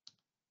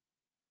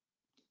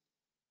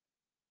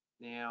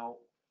 Now,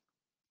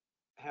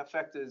 how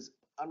factors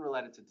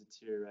unrelated to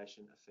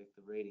deterioration affect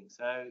the reading.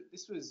 So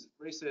this was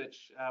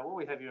research, what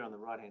we have here on the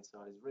right-hand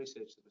side is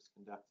research that was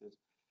conducted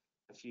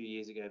a few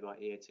years ago by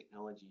Air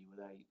Technology,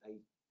 where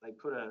they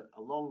put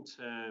a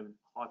long-term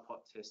high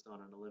pot test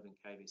on an 11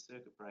 kV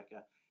circuit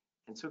breaker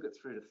and took it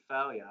through to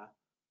failure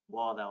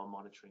while they were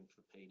monitoring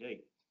for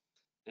PD.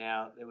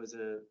 Now, there was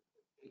a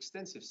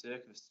extensive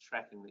surface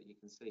tracking that you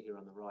can see here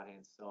on the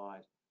right-hand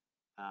side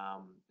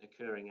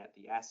occurring at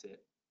the asset.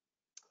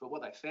 But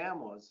what they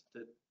found was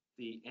that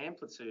the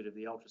amplitude of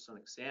the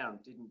ultrasonic sound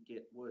didn't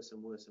get worse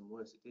and worse and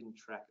worse. It didn't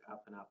track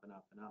up and up and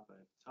up and up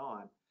over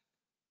time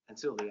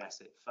until the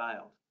asset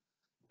failed.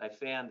 They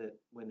found that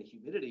when the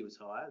humidity was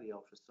higher, the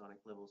ultrasonic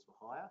levels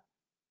were higher,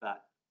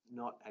 but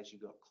not as you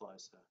got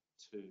closer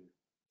to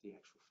the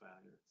actual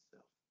failure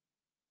itself.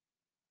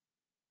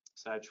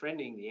 So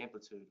trending, the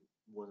amplitude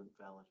wasn't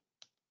valid.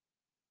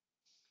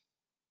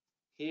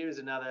 Here is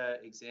another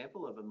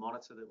example of a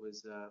monitor that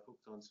was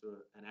hooked onto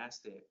an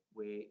asset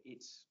where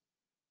it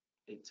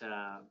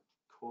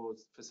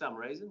caused, for some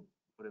reason,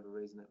 whatever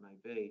reason that may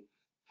be,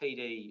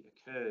 PD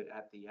occurred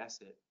at the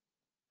asset,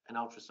 an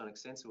ultrasonic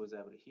sensor was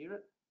able to hear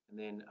it, and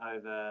then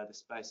over the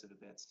space of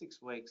about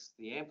 6 weeks,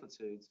 the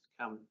amplitudes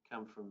come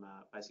from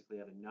basically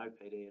having no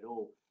PD at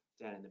all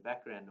down in the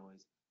background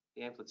noise.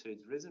 The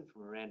amplitude's risen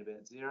from around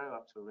about 0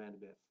 up to around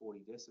about 40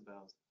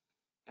 decibels.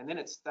 And then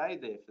it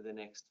stayed there for the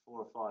next 4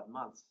 or 5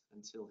 months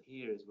until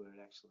here is where it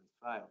actually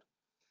failed.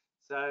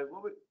 So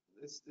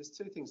there's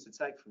two things to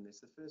take from this.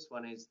 The first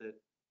one is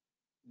that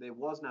there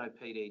was no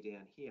PD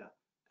down here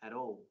at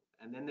all.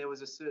 And then there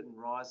was a certain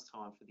rise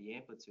time for the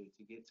amplitude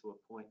to get to a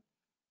point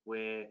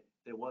where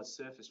there was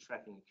surface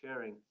tracking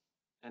occurring,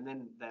 and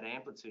then that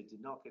amplitude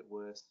did not get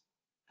worse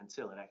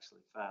until it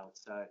actually failed.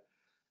 So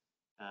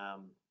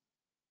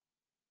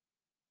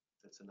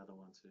that's another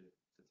one to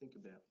think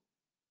about.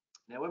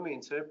 Now, when we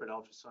interpret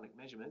ultrasonic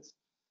measurements,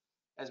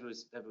 as we've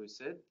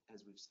said,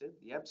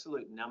 the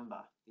absolute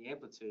number, the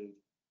amplitude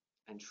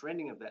and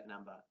trending of that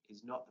number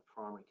is not the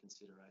primary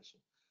consideration.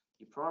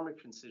 Your primary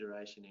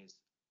consideration is,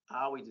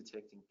 are we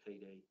detecting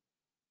PD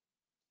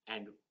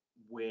and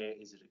where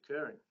is it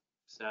occurring?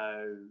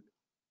 So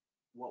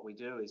what we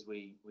do is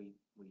we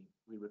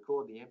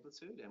record the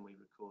amplitude and we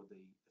record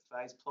the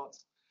phase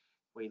plots.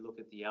 We look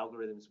at the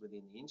algorithms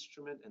within the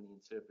instrument and the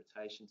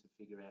interpretation to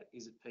figure out,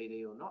 is it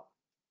PD or not?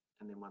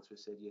 And then once we've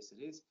said yes,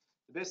 it is,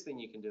 the best thing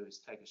you can do is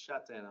take a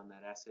shutdown on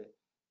that asset,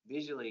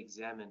 visually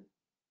examine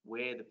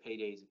where the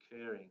PD is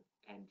occurring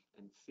and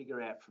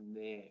figure out from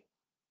there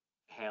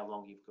how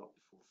long you've got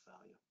before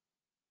failure.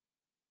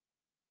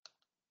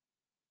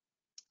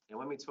 Now,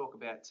 when we talk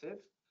about TEV,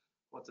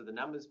 what do the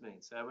numbers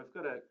mean? So we've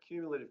got a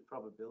cumulative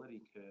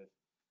probability curve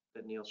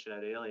that Neil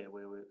showed earlier,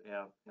 where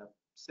our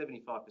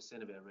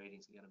 75% of our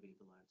readings are going to be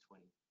below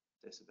 20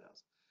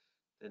 decibels.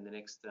 Then the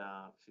next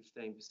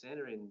 15%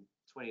 are in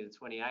 20 to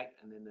 28,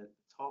 and then the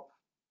top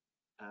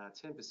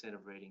 10%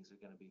 of readings are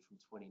going to be from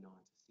 29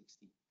 to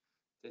 60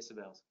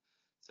 decibels.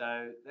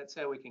 So that's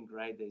how we can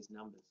grade these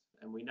numbers.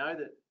 And we know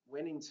that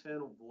when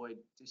internal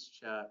void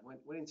discharge,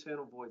 when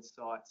internal void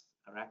sites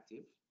are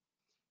active,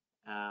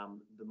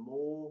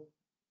 the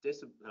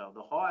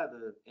higher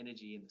the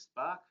energy in the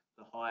spark,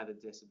 the higher the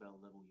decibel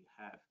level you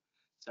have.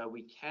 So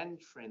we can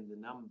trend the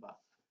number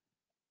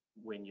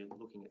when you're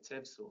looking at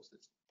TEV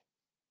sources.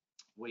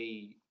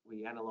 We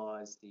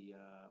analyse we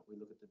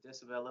look at the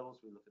decibel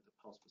levels, we look at the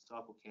pulse per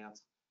cycle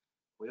counts,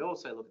 we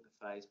also look at the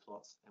phase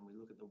plots, and we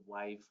look at the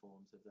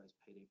waveforms of those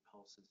PD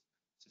pulses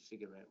to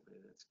figure out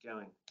where that's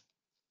going.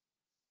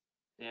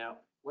 Now,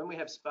 when we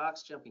have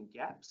sparks jumping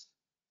gaps,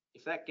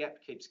 if that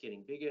gap keeps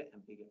getting bigger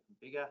and bigger and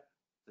bigger,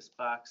 the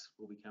sparks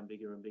will become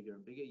bigger and bigger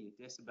and bigger. Your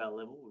decibel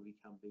level will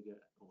become bigger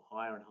or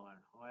higher and higher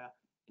and higher,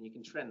 and you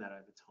can trend that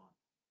over time.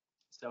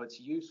 So it's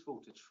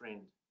useful to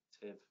trend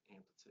TEV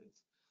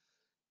amplitudes.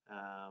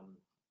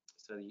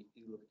 So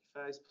you look at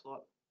your phase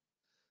plot.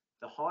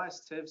 The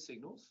highest TEV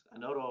signals are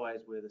not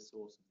always where the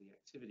source of the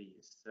activity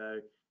is.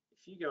 So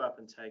if you go up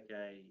and take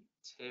a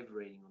TEV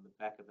reading on the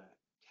back of a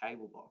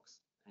cable box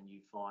and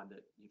you find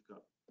that you've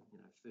got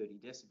 30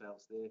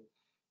 decibels there,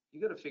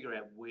 you've got to figure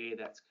out where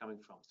that's coming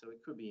from. So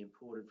it could be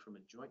imported from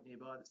a joint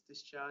nearby that's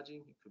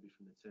discharging, it could be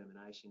from the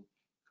termination,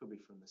 it could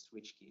be from the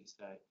switchgear.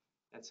 So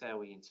that's how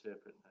we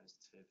interpret those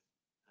TEV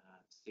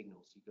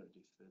signals. You've got to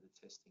do further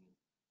testing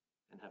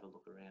and have a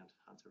look around,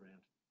 hunt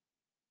around.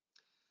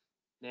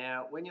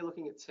 Now, when you're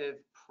looking at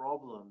TEV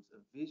problems, a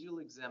visual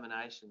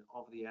examination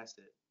of the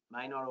asset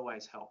may not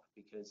always help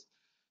because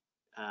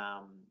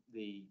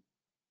the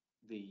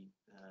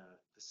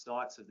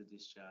sites of the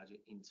discharge are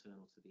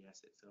internal to the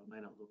asset, so it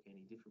may not look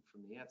any different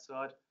from the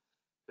outside,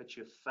 but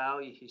your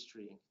failure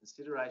history and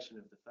consideration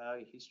of the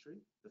failure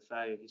history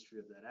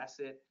of that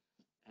asset,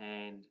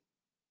 and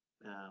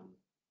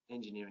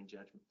engineering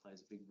judgment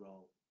plays a big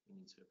role in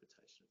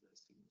interpretation of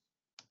those signals.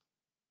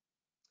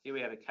 Here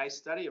we have a case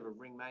study of a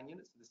ring main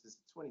unit. So this is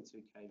a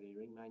 22 kV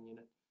ring main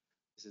unit.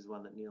 This is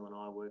one that Neil and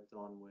I worked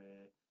on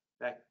where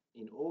back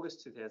in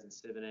August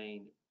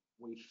 2017,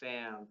 we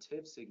found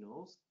TEV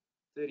signals,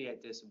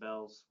 38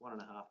 decibels,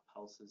 1.5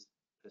 pulses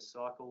per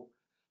cycle.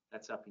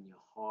 That's up in your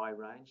high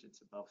range.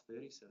 It's above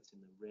 30, so it's in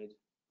the red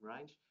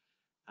range,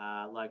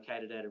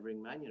 located at a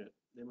ring main unit.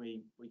 Then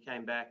we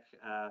came back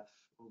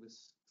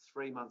August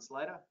 3 months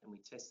later and we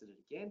tested it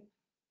again.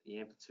 The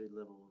amplitude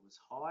level was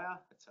higher.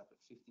 It's up at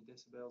 50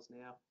 decibels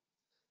now.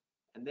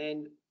 And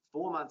then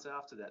 4 months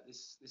after that,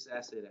 this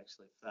asset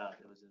actually failed.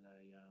 There was a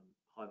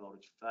high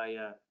voltage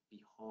failure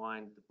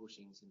behind the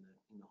bushings in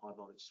the high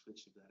voltage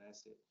switch of that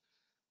asset.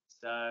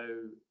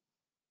 So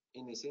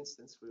in this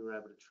instance, we were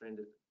able to trend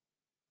it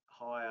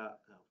higher.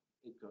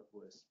 It got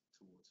worse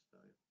towards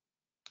failure.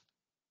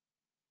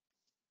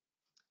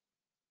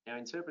 Now,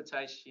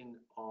 interpretation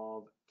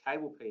of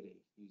cable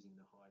PD using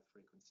the high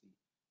frequency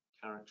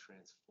current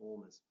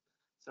transformers.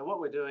 So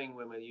what we're doing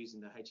when we're using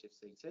the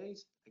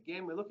HFCTs,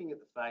 again, we're looking at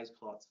the phase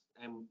plots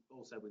and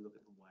also we look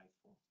at the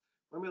waveform.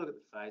 When we look at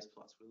the phase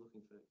plots, we're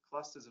looking for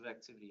clusters of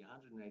activity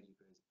 180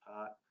 degrees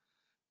apart.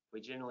 We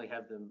generally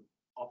have them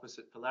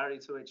opposite polarity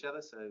to each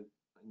other. So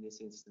in this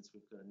instance,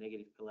 we've got a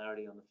negative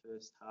polarity on the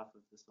first half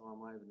of the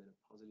sine wave and then a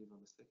positive on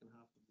the second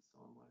half of the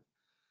sine wave.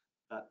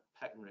 But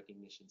pattern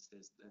recognition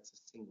says that's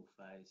a single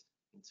phase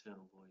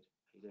internal void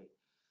PD.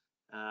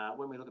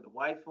 When we look at the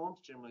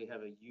waveforms, generally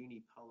have a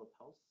unipolar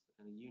pulse,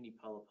 and a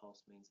unipolar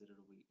pulse means that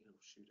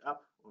it'll shoot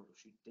up or it'll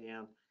shoot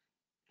down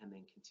and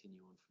then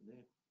continue on from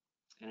there.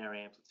 And our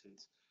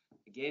amplitudes.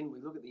 Again, we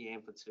look at the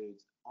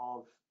amplitudes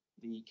of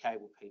the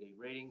cable PD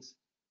readings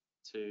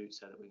so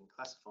that we can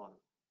classify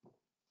them.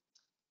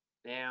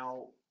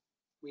 Now,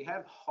 we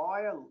have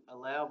higher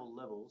allowable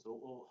levels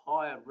or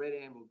higher red,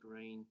 amber,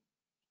 green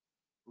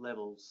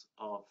levels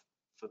for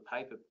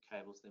paper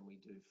cables than we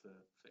do for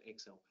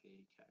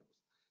XLPE cables.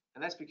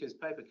 And that's because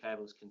paper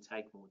cables can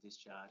take more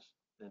discharge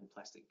than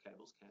plastic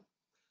cables can.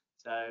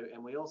 So,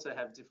 and we also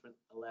have different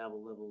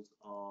allowable levels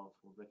or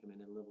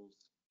recommended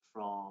levels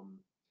from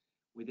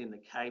within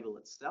the cable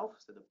itself,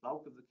 so the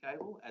bulk of the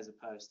cable, as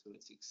opposed to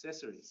its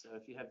accessories. So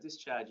if you have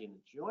discharge in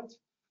a joint,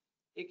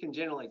 it can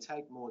generally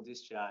take more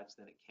discharge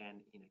than it can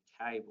in a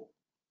cable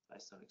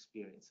based on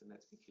experience, and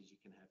that's because you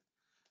can have,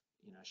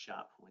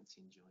 sharp points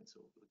in joints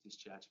or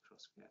discharge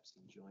across gaps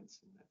in joints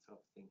and that type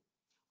of thing.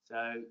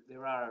 So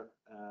there are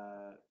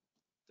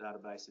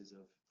databases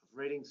of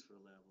readings for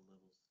allowable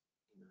levels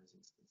in those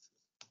instances.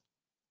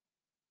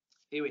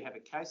 Here we have a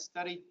case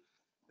study,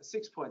 a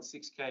 6.6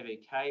 kV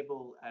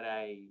cable at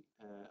a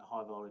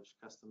high voltage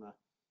customer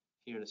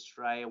here in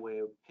Australia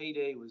where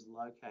PD was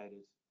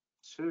located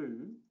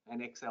to an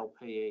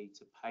XLPE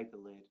to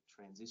paper-led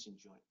transition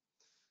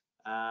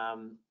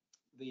joint.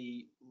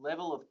 The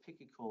level of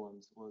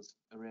picocoulombs was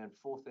around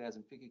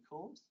 4,000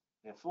 picocoulombs.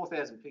 Now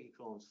 4,000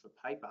 picocoulombs for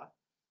paper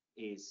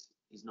is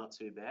not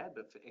too bad,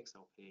 but for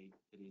XLPE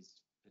it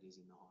is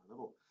in the high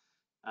level.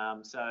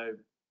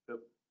 But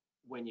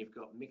when you've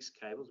got mixed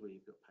cables where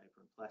you've got paper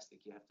and plastic,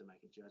 you have to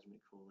make a judgment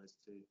call as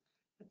to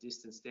a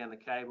distance down the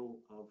cable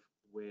of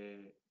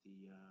where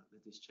the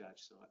discharge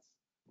site's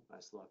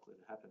most likely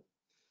to happen.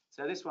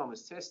 So this one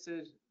was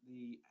tested.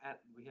 We had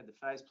the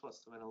phase plots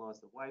to analyse,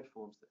 the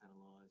waveforms to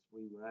analyse.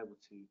 We were able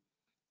to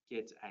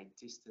get a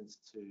distance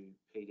to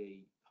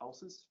PD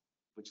pulses,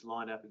 which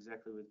lined up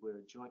exactly with where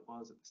a joint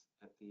was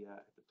at the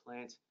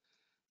plant.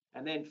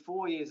 And then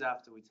 4 years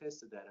after we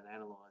tested that and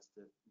analysed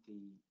it,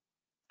 the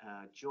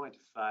joint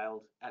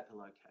failed at the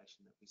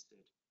location that we said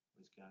it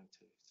was going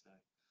to. So,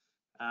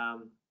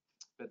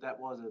 but that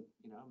was a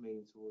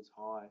medium towards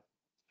high,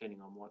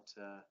 depending on what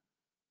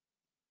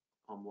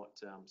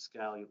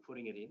scale you're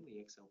putting it in,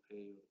 the XLP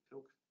or the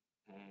PILC,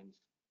 and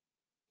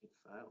it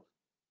failed.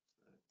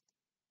 So,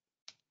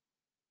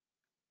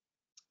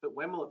 but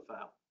when will it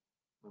fail?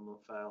 When will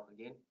it fail?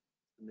 Again,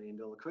 the $1 million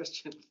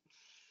question.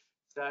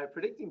 So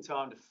predicting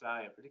time to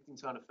failure. Predicting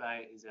time to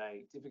failure is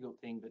a difficult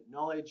thing, but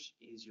knowledge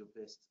is your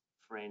best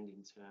friend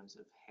in terms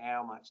of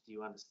how much do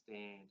you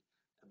understand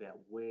about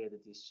where the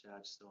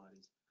discharge site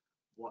is,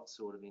 what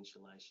sort of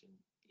insulation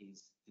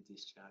is the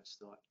discharge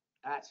site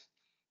at,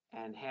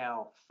 and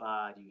how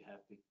far do you have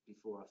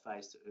before a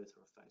phase to earth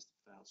or a phase to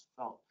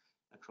fault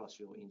across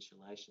your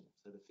insulation,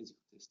 so the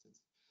physical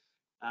distance.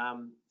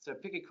 So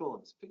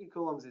picocoulombs.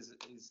 Picocoulombs is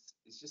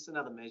just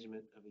another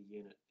measurement of a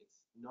unit.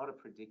 It's not a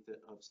predictor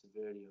of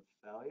severity of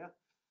failure.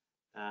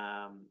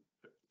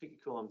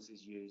 Picocoulombs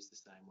is used the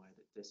same way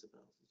that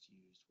decibels is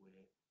used, where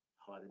the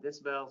higher the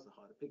decibels, the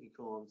higher the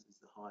picocoulombs is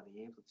the higher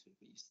the amplitude,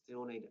 but you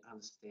still need to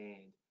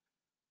understand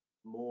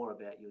more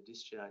about your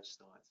discharge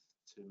sites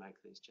to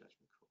make these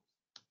judgment calls.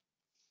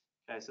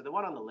 Okay, so the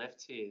one on the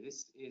left here,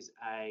 this is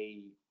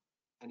an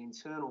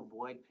internal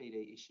void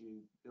PD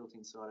issue built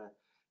inside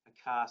a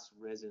cast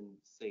resin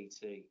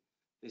CT.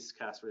 This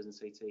cast resin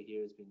CT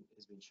here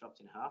has been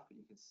chopped in half, but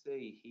you can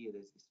see here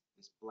there's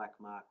this black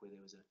mark where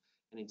there was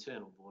an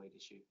internal void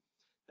issue.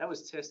 That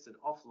was tested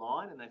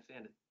offline, and they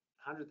found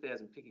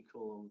 100,000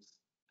 picocoulombs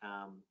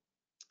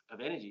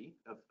of energy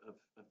of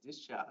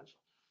discharge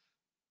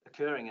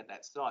occurring at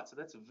that site. So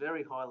that's a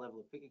very high level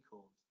of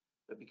picocoulombs.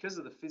 But because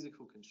of the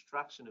physical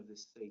construction of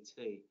this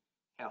CT,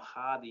 how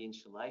hard the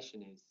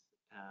insulation is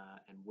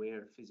and where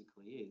it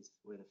physically is,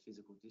 where the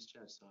physical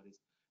discharge site is,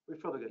 we've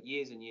probably got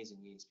years and years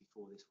and years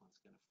before this one's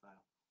going to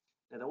fail.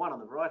 Now the one on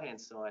the right-hand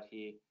side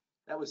here,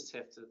 that was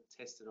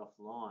tested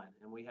offline,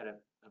 and we had a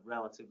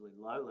relatively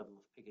low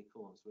level of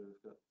picocoulombs where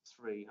we've got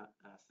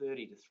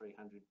 30 to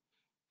 300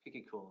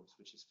 picocoulombs,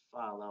 which is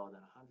far lower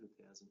than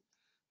 100,000.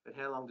 But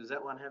how long does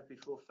that one have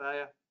before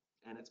failure?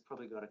 And it's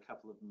probably got a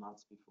couple of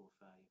months before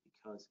failure,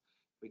 because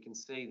we can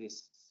see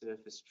this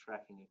surface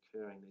tracking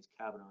occurring, these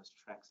carbonised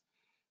tracks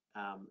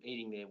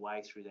eating their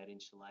way through that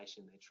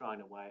insulation. They're trying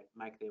to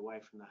make their way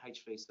from the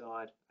HV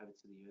side over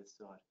to the earth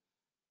side.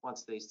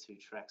 Once these two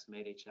tracks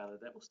meet each other,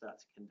 that will start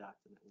to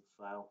conduct and it will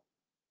fail.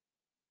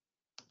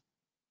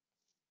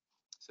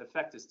 So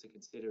factors to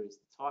consider is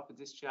the type of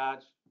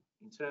discharge,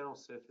 internal,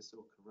 surface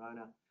or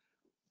corona.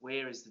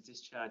 Where is the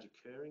discharge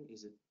occurring?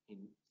 Is it in,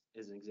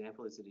 as an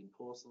example, is it in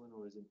porcelain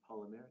or is it in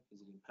polymeric?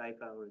 Is it in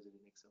paper or is it in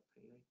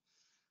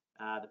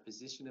XLPE? The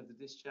position of the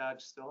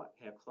discharge site,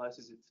 how close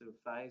is it to a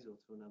phase or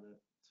to another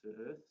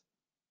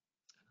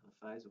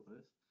phase or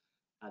earth.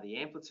 The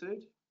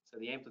amplitude, so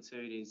the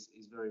amplitude is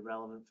very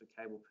relevant for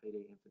cable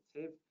PD and for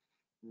TEV.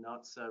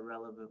 not so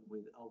relevant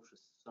with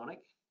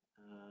ultrasonic.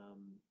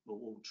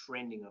 Well,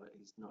 trending of it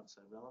is not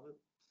so relevant.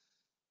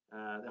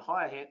 The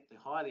higher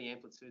the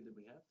amplitude that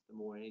we have, the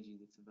more energy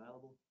that's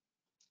available.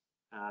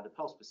 The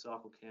pulse per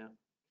cycle count,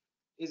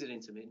 is it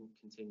intermittent,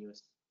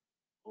 continuous?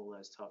 All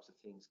those types of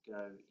things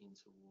go in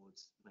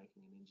towards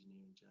making an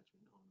engineering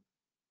judgment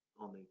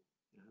on the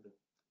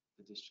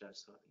the discharge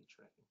site that you're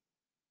tracking.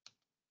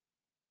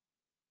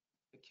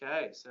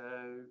 Okay, so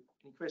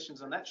any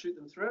questions on that? Shoot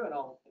them through, and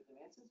I'll get them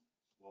answered.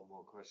 One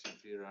more question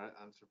for your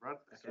answer, Brad.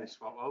 Okay. So we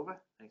swap over.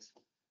 Thanks.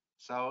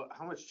 So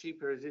how much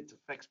cheaper is it to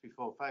fix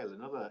before fail?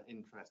 Another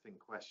interesting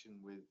question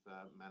with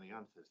many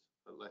answers.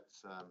 But let's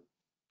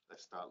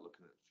start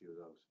looking at a few of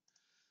those.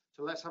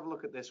 So let's have a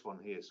look at this one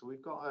here. So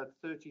we've got a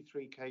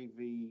 33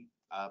 kV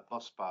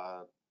bus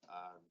bar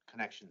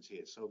connections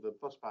here. So the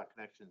bus bar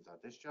connections are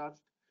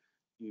discharged.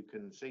 You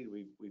can see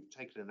we've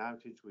taken an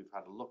outage. We've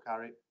had a look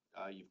at it.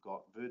 You've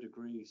got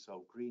verdigris,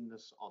 so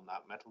greenness on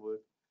that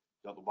metalwork.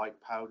 You've got the white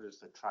powders,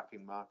 the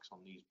tracking marks on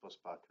these bus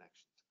bar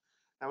connections.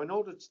 Now, in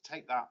order to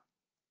take that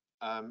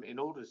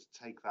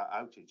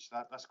outage,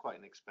 that's quite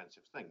an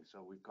expensive thing.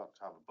 So we've got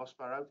to have a bus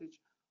bar outage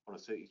on a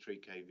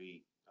 33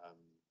 kV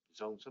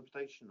zone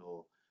substation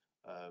or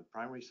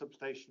primary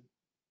substation.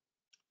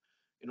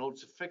 In order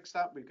to fix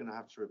that, we're going to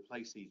have to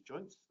replace these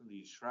joints and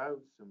these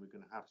shrouds, and we're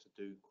going to have to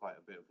do quite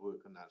a bit of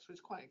work on that. So it's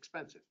quite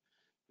expensive.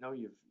 You know,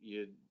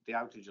 the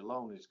outage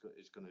alone is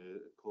going to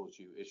cause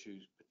you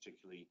issues,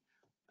 particularly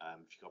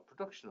if you've got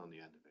production on the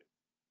end of it.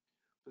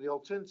 But the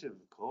alternative,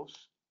 of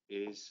course,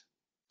 is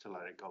to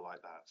let it go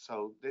like that.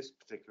 So this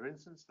particular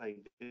instance, they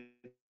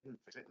didn't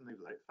fix it and they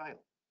let it fail.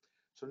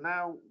 So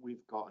now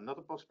we've got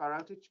another bus bar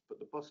outage, but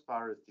the bus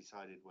bar has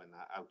decided when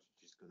that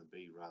outage is going to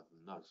be rather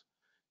than us.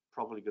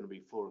 Probably going to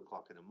be 4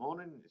 o'clock in the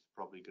morning. It's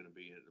probably going to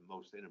be at the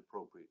most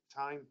inappropriate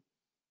time.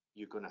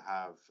 You're going to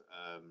have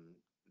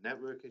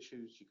network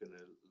issues. You're going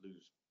to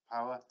lose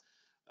power,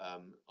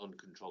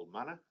 uncontrolled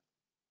manner.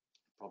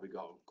 Probably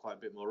got quite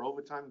a bit more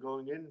overtime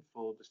going in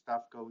for the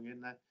staff going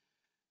in there.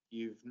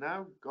 You've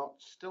now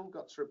still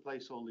got to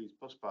replace all these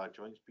bus bar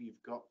joints, but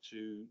you've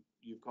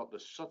got the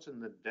soot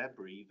and the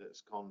debris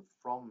that's gone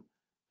from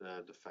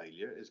the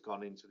failure has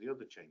gone into the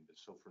other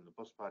chambers. So from the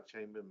bus bar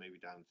chamber, maybe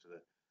down to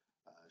the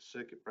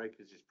circuit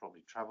breakers, it's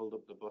probably travelled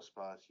up the bus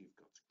bars. You've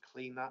got to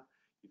clean that.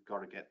 You've got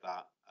to get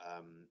that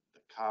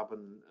the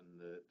carbon and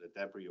the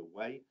debris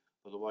away.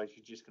 Otherwise,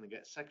 you're just going to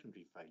get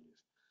secondary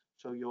failures.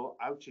 So your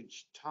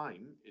outage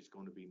time is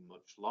going to be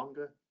much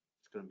longer.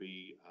 It's going to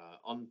be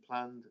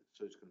unplanned,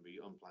 so it's going to be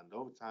unplanned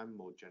overtime,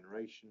 more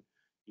generation.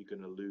 You're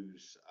going to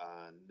lose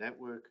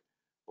network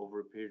over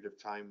a period of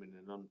time in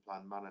an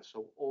unplanned manner.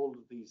 So all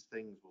of these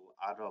things will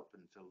add up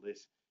until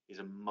this is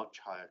a much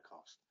higher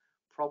cost.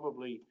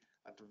 Probably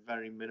at the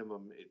very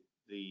minimum,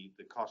 the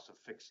cost of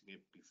fixing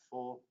it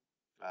before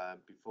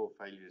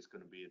failure is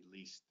going to be at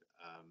least,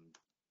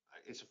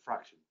 it's a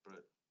fraction,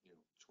 but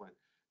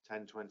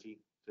 10, 20,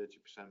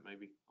 30%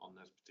 maybe on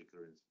this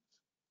particular instance.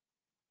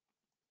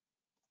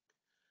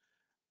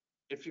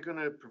 If you're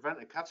going to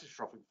prevent a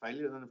catastrophic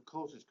failure, then of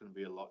course it's going to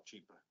be a lot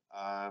cheaper.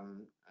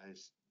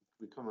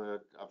 I've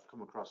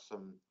come across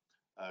some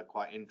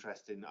quite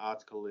interesting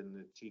article in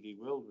the TD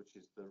World, which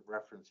is the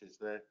references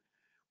there,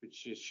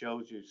 which just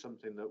shows you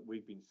something that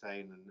we've been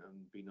saying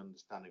and been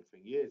understanding for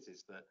years,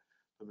 is that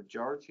the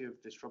majority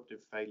of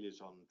disruptive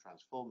failures on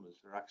transformers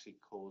are actually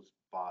caused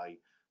by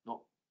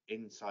not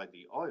inside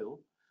the oil,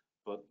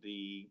 but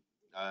the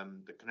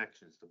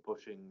connections, the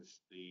bushings,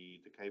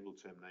 the cable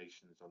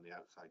terminations on the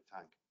outside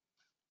tank.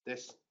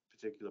 This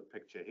particular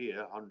picture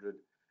here, 100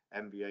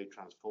 MVA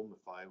transformer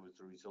fire, was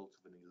the result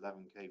of an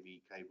 11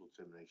 kV cable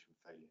termination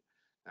failure.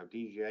 Now,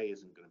 DGA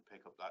isn't going to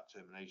pick up that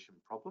termination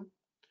problem.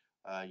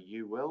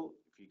 You will,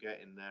 if you get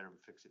in there and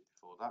fix it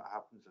before that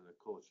happens, and of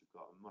course you've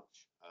got a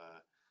much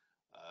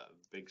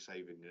big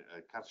saving.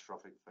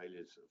 Catastrophic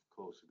failures, of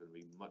course, are going to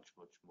be much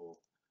more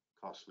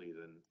costly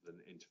than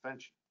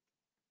intervention.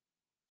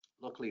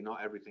 Luckily,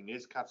 not everything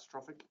is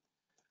catastrophic,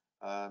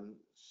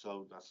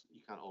 so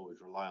you can't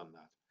always rely on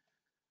that.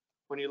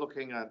 When you're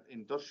looking at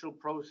industrial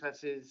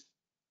processes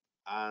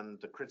and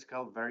the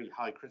very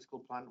high critical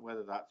plant,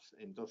 whether that's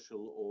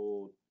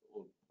industrial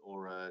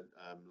or a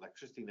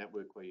electricity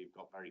network where you've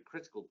got very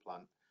critical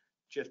plant,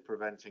 just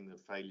preventing the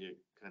failure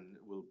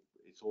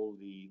it's all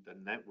the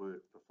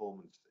network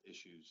performance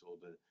issues or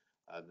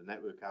the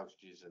network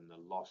outages and the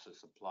loss of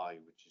supply,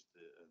 which is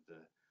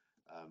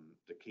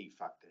the key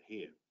factor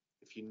here.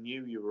 If you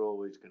knew you were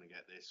always going to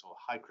get this, or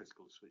high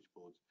critical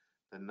switchboards,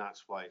 then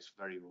that's why it's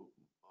very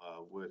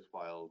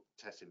worthwhile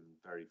testing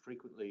very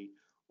frequently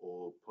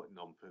or putting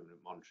on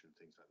permanent monitoring,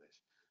 things like this.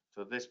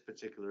 So this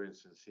particular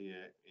instance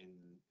here in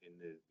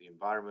the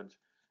environment,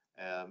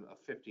 a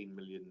 $15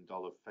 million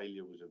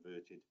failure was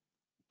averted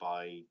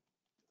by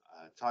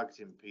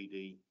targeting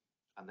PD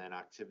and then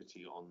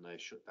activity on their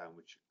shutdown,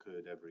 which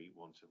occurred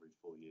once every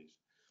 4 years.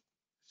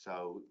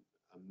 So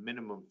a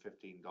minimum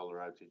 $15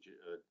 outage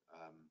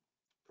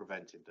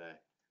prevented there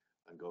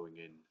and going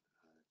in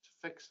to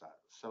fix that.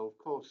 So of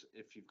course,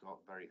 if you've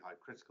got very high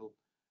critical,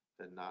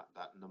 then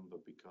that number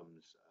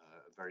becomes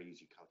a very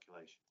easy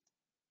calculation.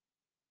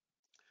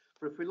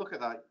 But if we look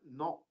at that,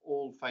 not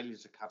all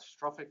failures are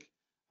catastrophic,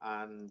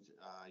 and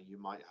you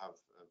might have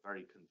a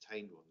very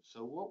contained one.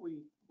 So what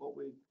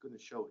we're going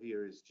to show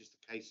here is just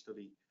a case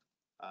study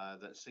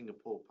that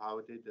Singapore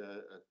Power did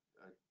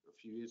a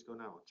few years ago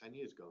now, or 10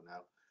 years ago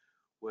now,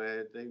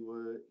 where they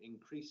were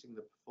increasing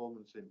the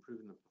performance,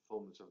 improving the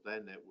performance of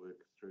their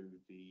network through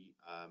the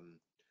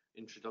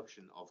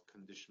introduction of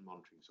condition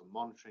monitoring. So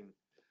monitoring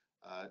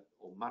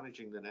or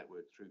managing the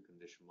network through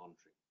condition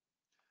monitoring.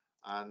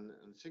 And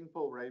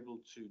Singapore were able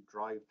to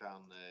drive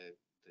down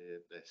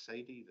their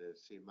SAIDI, the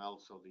CML,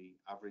 so the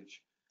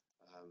average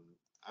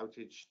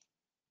outage,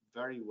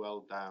 very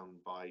well down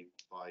by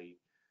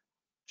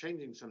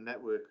changing some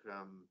network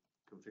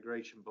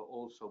configuration, but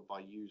also by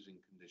using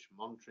condition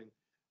monitoring.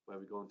 Where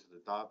we go into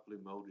the dark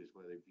blue mode is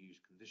where they've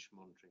used condition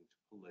monitoring to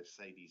pull their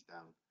SAIDIs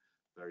down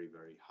very,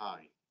 very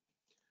high.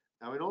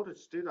 Now, in order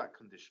to do that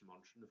condition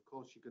monitoring, of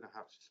course, you're going to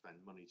have to spend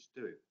money to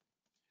do it.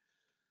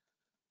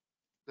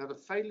 Now, the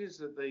failures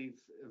that they've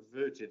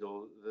averted,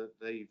 or that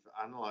they've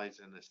analysed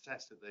and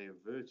assessed that they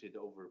averted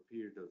over a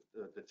period of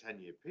the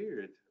 10-year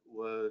period,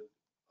 were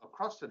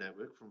across the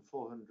network from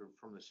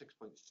the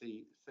 6.6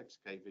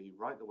 kV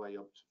right the way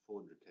up to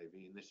 400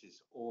 kV, and this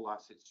is all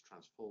assets,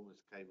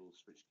 transformers,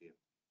 cables, switchgear.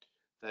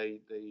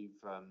 They've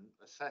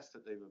assessed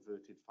that they've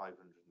averted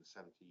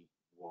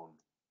 571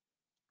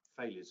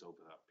 failures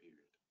over that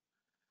period.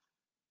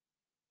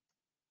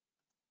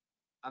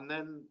 And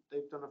then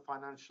they've done a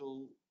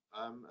financial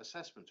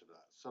assessment of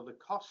that. So the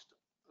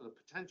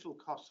potential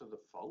cost of the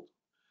fault,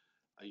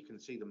 you can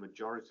see the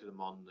majority of them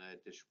on their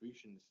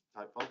distribution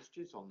type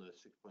voltages on the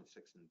 6.6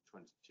 and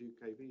 22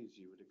 kV, as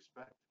you would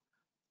expect.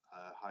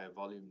 Higher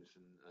volumes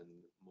and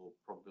more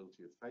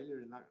probability of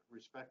failure in that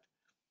respect.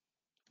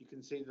 You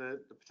can see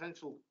the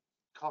potential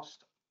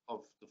cost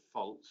of the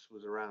faults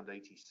was around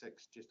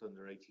 86, just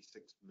under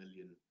 86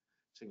 million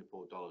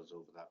Singapore dollars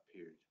over that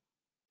period.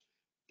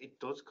 It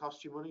does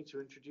cost you money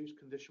to introduce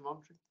condition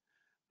monitoring.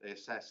 They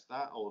assessed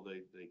that, or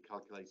they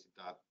calculated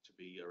that to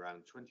be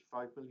around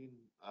 25 million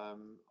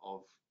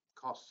of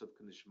costs of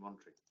condition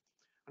monitoring.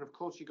 And of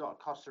course, you've got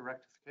a cost of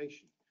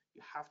rectification.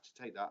 You have to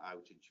take that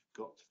outage. You've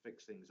got to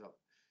fix things up.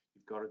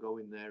 You've got to go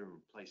in there and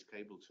replace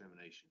cable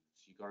terminations.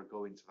 You've got to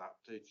go into that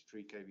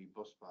 33 kV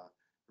bus bar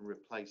and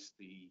replace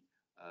the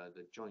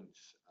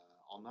joints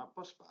on that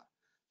bus bar.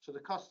 So the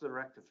cost of the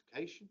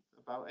rectification,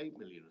 about 8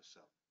 million or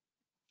so.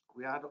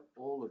 We add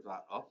all of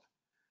that up,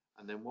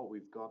 and then what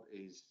we've got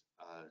is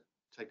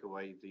take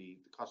away the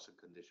cost of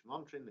condition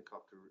monitoring, the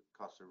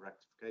cost of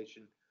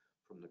rectification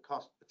from the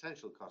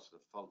potential cost of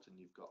the fault, and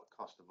you've got a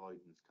cost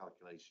avoidance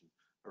calculation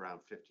around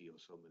 50 or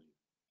so million.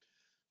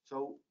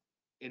 So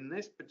in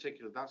this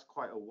particular, that's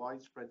quite a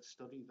widespread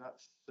study. That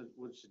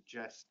would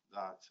suggest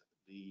that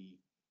you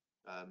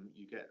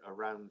get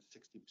around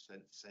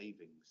 60%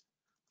 savings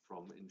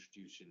from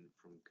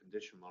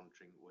condition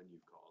monitoring when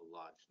you've got a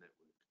large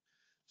network.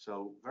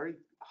 So very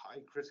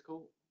high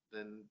critical,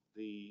 then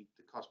the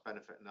cost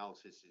benefit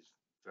analysis is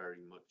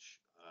very much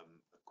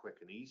quick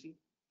and easy.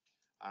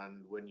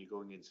 And when you're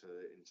going into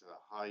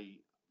a high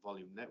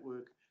volume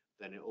network,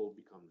 then it all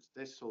becomes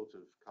this sort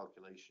of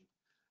calculation,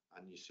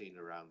 and you're seeing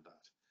around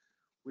that.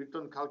 We've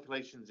done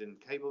calculations in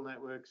cable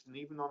networks, and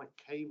even on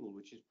a cable,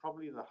 which is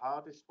probably the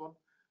hardest one.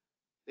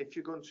 If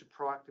you're going to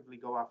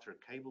proactively go after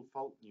a cable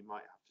fault, you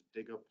might have to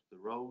dig up the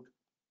road,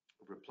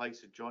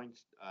 replace a joint,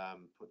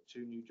 put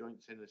 2 new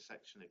joints in a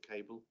section of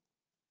cable.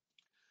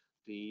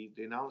 The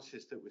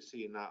analysis that we're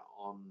seeing that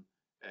on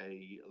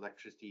a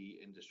electricity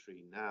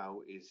industry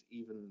now is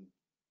even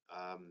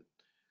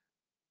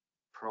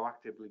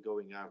proactively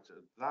going out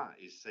of that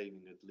is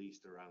saving at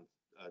least around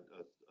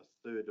a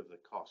third of the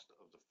cost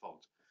of the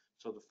fault.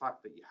 So the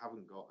fact that you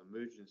haven't got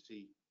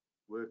emergency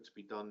work to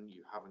be done,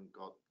 you haven't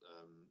got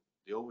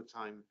the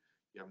overtime,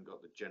 you haven't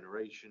got the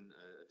generation,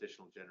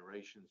 additional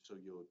generation, so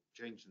you're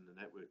changing the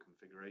network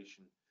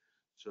configuration.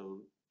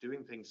 So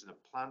doing things in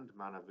a planned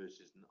manner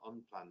versus an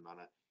unplanned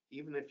manner,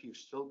 even if you've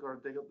still got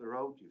to dig up the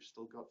road, you've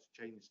still got to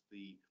change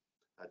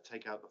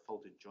take out the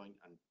faulted joint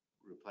and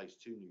replace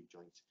 2 new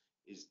joints,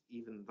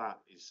 even that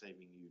is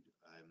saving you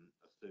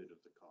a third of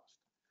the cost.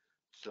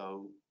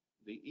 So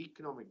the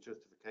economic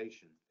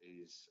justification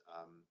is,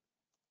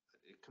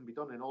 it can be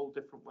done in all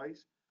different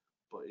ways,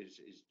 but is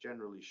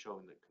generally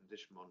showing that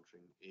condition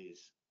monitoring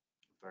is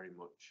very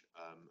much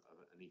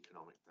an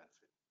economic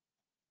benefit.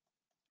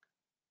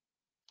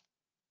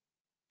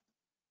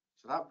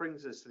 So that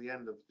brings us to the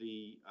end of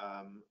the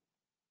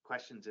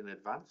questions in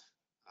advance.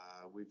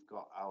 We've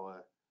got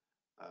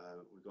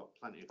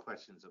plenty of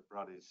questions that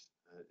Brad is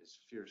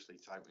furiously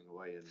typing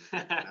away in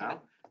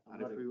now.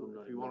 And if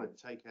we want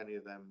to take any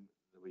of them,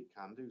 we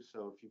can do.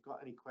 So if you've got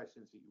any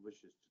questions that you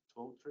wish us to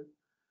talk through,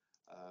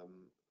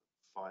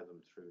 fire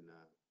them through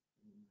now.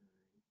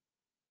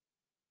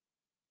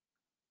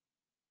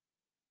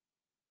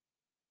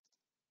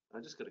 I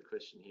just got a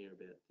question here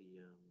about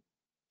the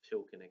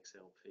Pilkin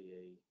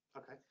XLPE.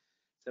 Okay.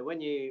 So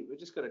we've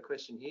just got a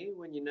question here.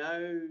 When you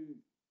know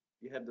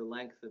you have the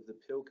length of the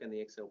PILC and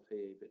the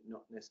XLPE, but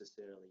not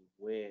necessarily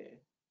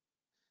where.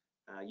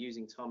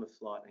 Using time of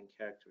flight and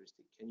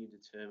characteristic, can you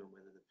determine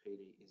whether the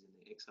PD is in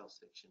the XL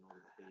section or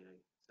the PE?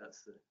 So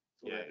that's the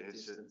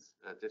it's distance.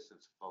 a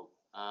distance fault.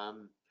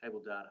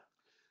 Cable data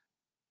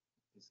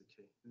is the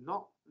key.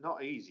 Not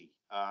easy.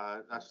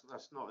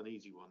 That's not an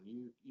easy one.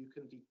 You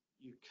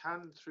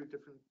can through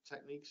different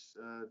techniques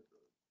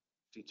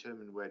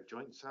determine where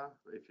joints are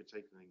if you're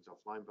taking things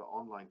offline, but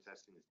online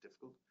testing is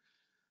difficult.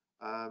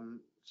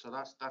 So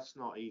that's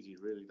not easy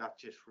really. That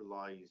just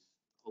relies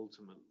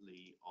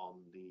ultimately on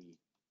the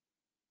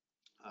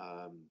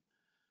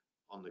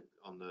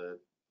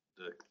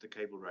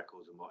cable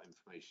records and what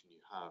information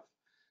you have.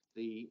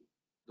 The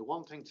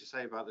one thing to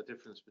say about the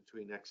difference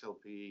between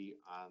XLPE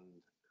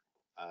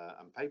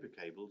and paper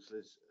cables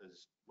is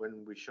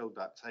when we showed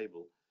that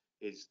table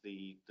is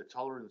the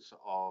tolerance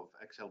of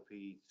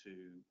XLPE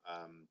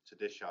to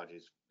discharge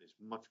is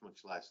much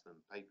less than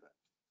paper,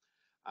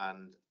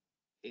 and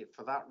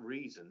for that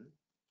reason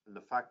and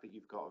the fact that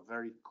you've got a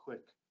very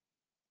quick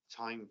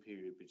time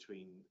period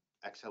between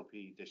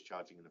XLPE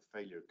discharging and a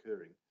failure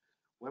occurring,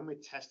 when we're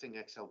testing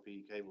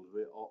XLPE cables,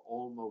 we're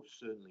almost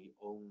certainly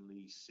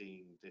only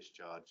seeing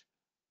discharge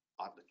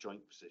at the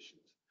joint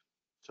positions.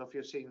 So if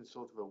you're seeing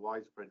sort of a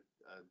widespread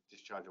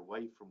discharge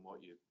away from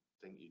what you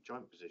think your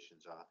joint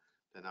positions are,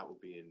 then that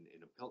would be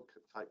in a PILC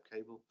type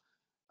cable.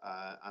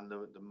 And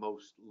the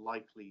most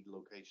likely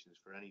locations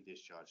for any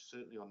discharge,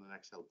 certainly on an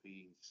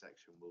XLPE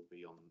intersection, will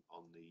be on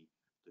the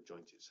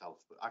joint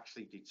itself. But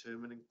actually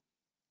determining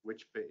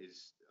which bit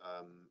is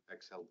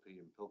XLP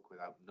and PILC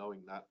without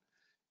knowing that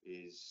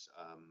is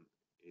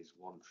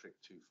one trick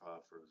too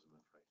far for us,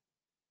 I'm afraid.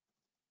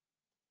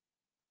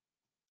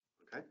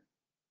 Okay.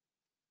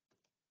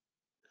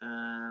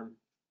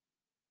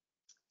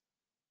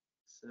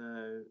 So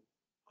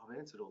I've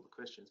answered all the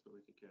questions, but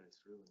we could go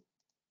through and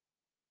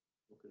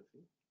look at a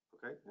few.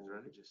 Okay. Is there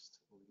any? We could just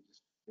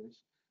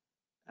finish.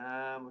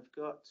 We've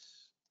got.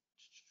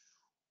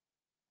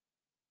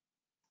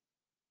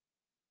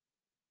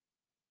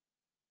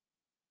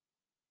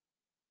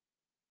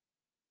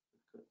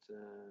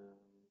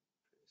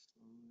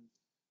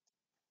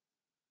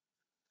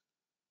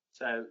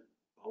 So,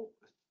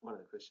 one of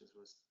the questions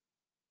was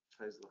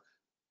phase lock.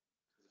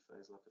 Does a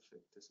phase lock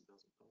affect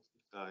decibels and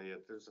pulses? Yeah,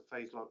 there's a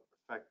phase lock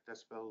affect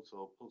decibels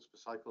or pulse per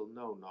cycle.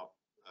 No, not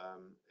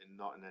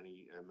in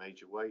any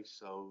major way.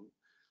 So,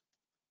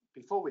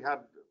 before we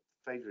had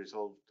phase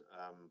resolved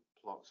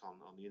plots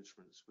on the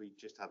instruments, we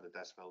just had the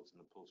decibels and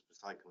the pulse per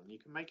cycle, and you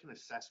can make an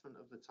assessment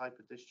of the type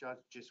of discharge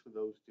just with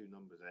those two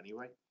numbers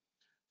anyway.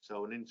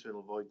 So an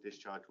internal void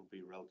discharge will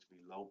be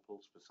relatively low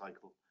pulse per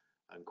cycle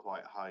and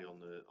quite high on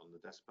the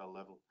decibel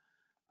level,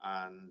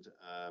 and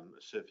a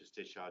surface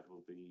discharge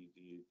will be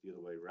the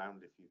other way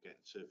around. If you get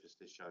surface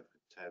discharge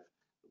with TEV,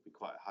 it'll be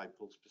quite a high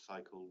pulse per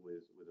cycle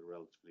with a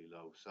relatively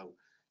low. So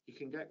you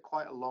can get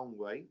quite a long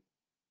way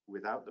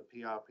without the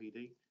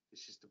PRPD.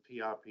 It's just the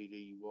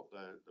PRPD. What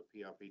the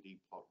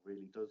PRPD plot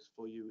really does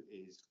for you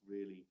is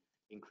really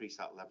increase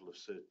that level of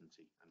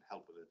certainty and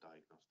help with the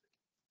diagnostic.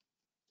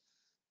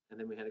 And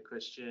then we had a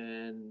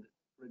question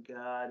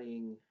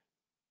regarding,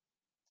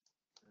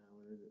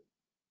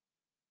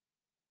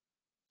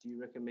 do you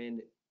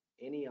recommend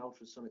any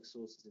ultrasonic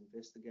sources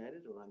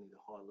investigated or only the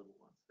high level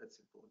ones? That's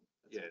important.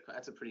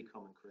 That's a pretty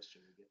common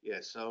question we get.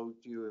 Yeah, so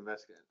do you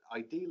investigate?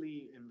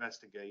 Ideally,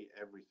 investigate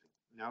everything.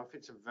 Now, if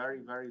it's a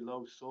very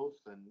low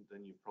source, then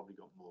you've probably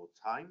got more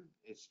time.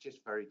 It's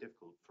just very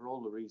difficult for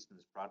all the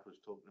reasons Brad was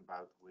talking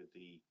about with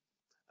the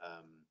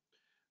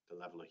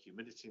level of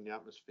humidity in the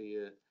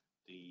atmosphere,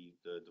 the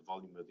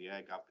volume of the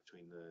air gap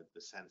between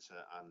the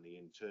sensor and the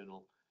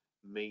internal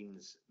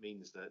means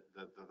that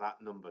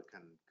number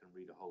can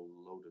read a whole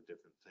load of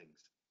different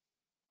things.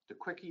 The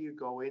quicker you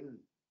go in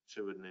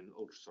to an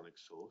ultrasonic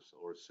source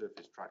or a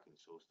surface tracking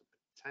source,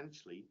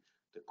 potentially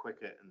the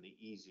quicker and the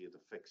easier the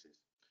fixes.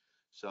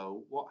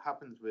 So what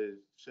happens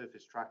with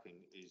surface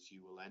tracking is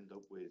you will end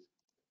up with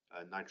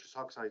nitrous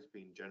oxides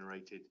being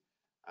generated,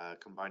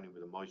 combining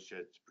with the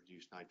moisture to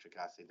produce nitric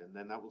acid, and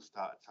then that will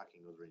start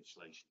attacking other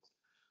insulations.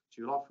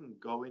 So you'll often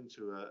go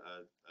into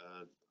a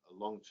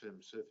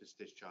long-term surface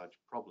discharge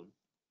problem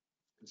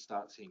and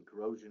start seeing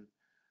corrosion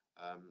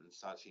and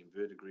start seeing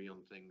verdigris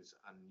on things,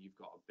 and you've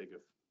got a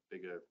bigger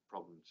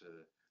problem to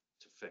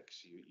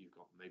fix. You've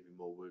got maybe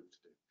more work to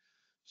do.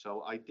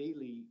 So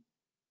ideally,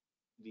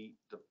 the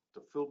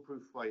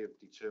foolproof way of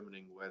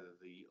determining whether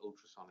the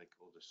ultrasonic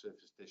or the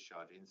surface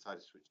discharge inside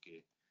a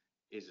switchgear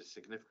is a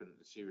significant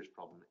and serious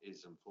problem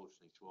is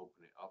unfortunately to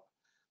open it up.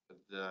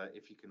 But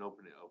if you can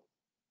open it up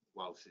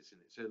whilst it's in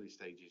its early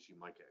stages, you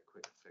might get a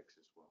quicker fix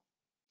as well.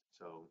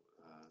 So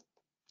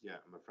yeah,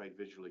 I'm afraid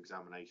visual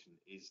examination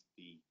is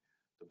the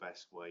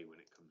best way when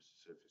it comes to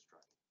surface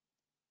tracking.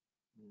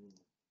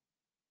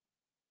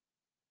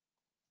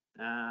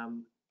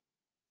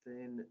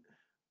 Then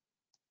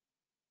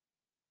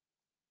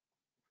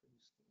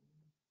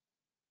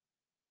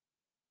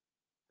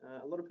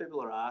a lot of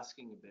people are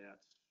asking about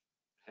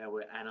how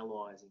we're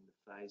analysing the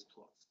phase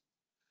plots,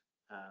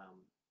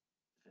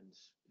 and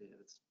yeah,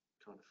 that's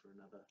kind of for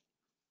another.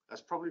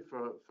 That's probably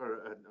for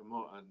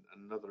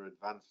another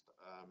advanced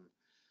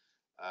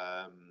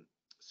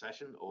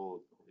session,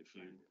 or if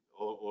you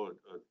or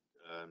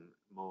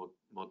more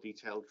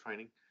detailed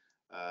training.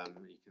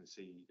 You can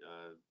see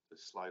the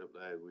slide up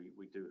there.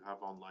 We do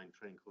have online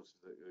training courses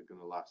that are going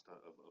to last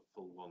a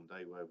full 1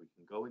 day, where we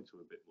can go into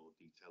a bit more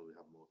detail. We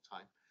have more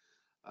time.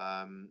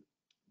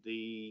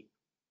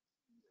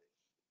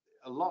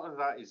 A lot of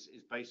that is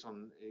based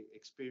on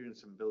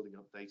experience and building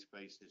up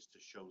databases to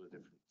show the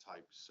different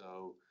types.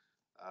 So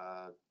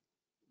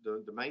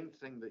the main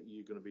thing that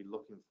you're going to be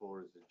looking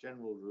for as a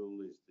general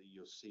rule is that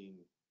you're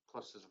seeing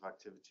clusters of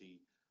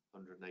activity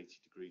 180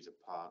 degrees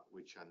apart,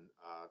 which are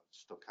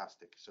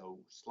stochastic, so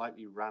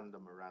slightly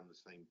random around the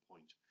same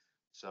point.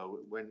 So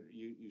when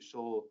you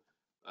saw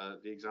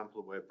the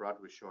example where Brad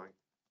was showing,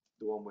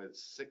 the one with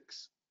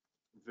 6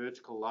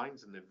 vertical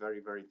lines and they're very,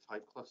 very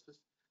tight clusters,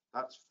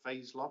 that's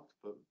phase locked,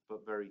 but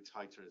very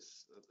tighter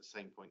at the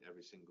same point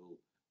every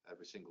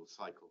single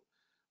cycle.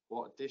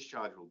 What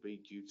discharge will be,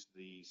 due to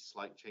the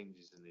slight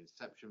changes in the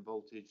inception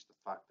voltage, the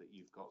fact that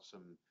you've got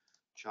some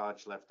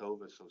charge left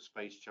over, so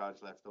space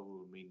charge left over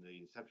will mean the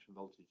inception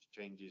voltage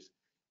changes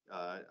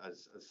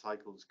as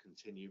cycles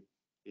continue,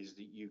 is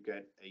that you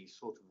get a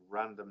sort of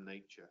random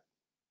nature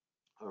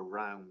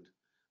around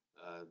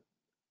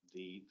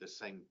the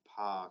same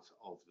part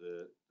of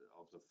the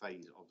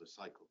phase of the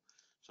cycle.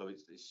 So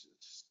it's a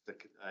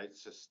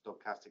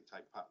stochastic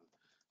type pattern.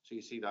 So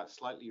you see that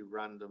slightly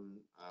random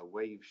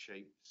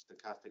wave-shaped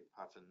stochastic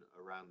pattern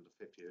around the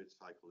 50 Hz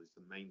cycle is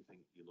the main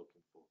thing you're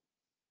looking for.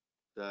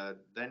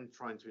 Then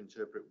trying to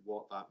interpret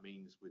what that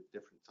means with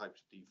different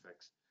types of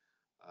defects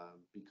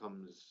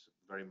becomes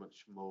very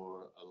much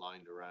more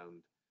aligned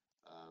around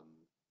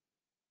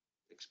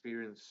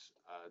experience,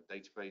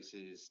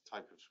 databases,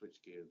 type of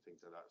switchgear and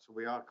things like that. So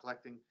we are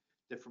collecting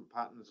different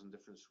patterns and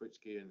different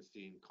switchgear and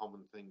seeing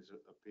common things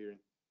appearing.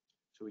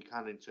 So we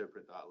can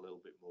interpret that a little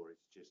bit more.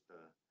 It's just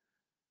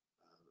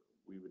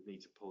we would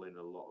need to pull in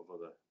a lot of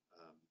other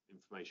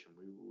information.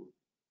 We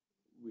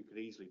could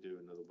easily do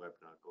another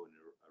webinar going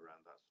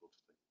around that sort of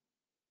thing.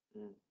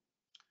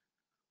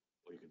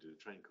 Or you could do the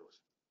training course.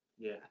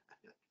 Yeah.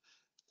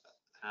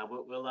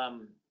 We'll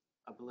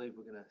I believe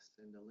we're going to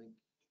send a link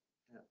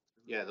out.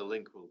 Yeah, the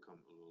link will come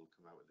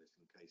out with this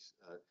in case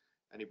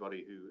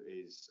anybody who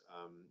is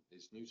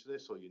new to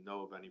this, or you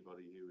know of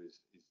anybody who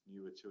is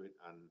newer to it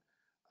and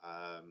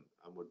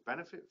would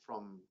benefit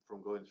from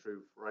going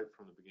through right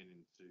from the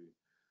beginning to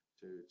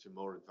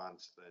more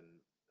advanced,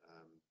 then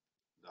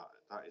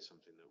that is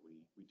something that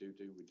we do.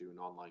 We do an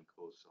online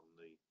course on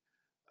the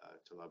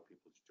to allow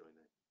people to join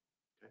in.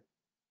 Okay.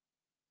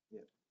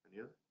 Yeah. Any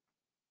other?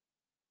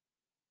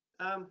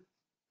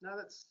 No,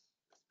 that's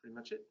pretty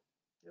much it.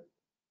 Yep.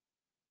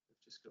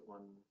 I've just got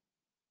one.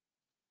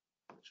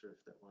 Not sure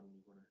if that one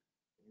you want to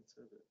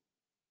answer, but.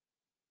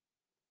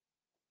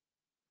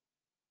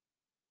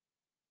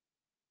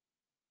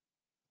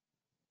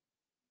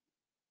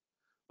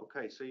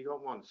 Okay, so you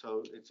got one.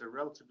 So it's a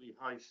relatively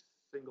high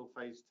single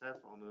phase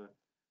TEF on a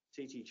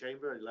CT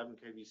chamber, 11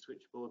 kV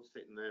switchboard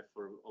sitting there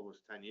for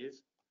almost 10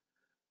 years.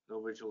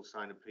 No visual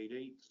sign of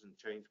PD, doesn't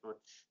change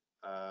much.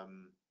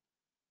 And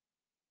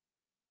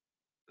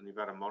you've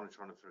had a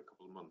monitor on it for a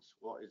couple of months.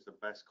 What is the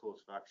best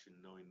course of action,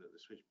 knowing that the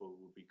switchboard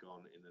will be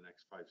gone in the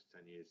next 5 to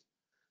 10 years?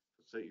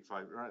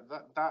 35, right?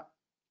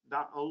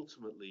 That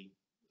ultimately,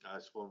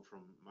 Swan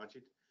from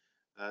Majid,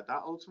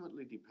 that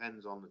ultimately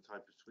depends on the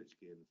type of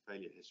switchgear and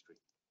failure history.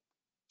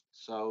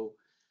 So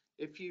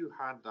if you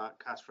had that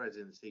cast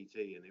resin CT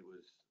and it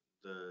was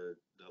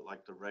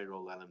like the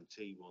Rayrol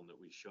LMT one that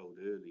we showed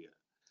earlier,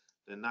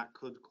 then that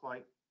could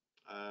quite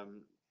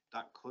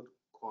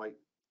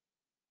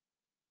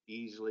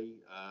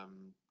easily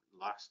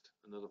last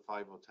another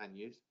 5 or 10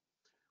 years.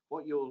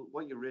 What you're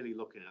really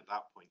looking at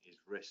that point is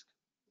risk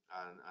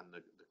and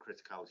the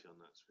criticality on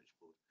that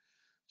switchboard.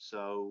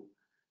 So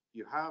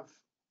you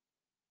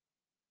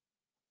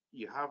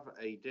have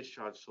a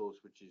discharge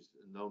source, which is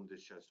a known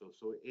discharge source,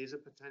 so it is a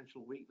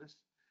potential weakness.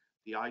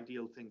 The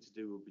ideal thing to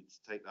do would be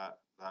to take that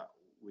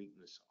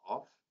weakness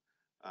off,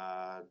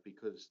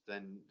 because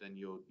then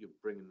you're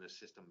bringing the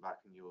system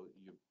back and you're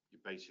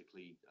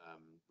basically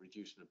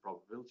reducing the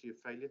probability of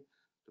failure.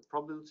 The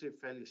probability of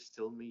failure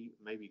still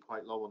may be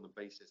quite low on the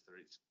basis that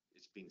it's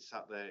been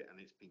sat there and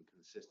it's been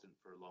consistent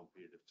for a long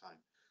period of time.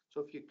 So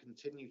if you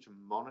continue to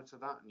monitor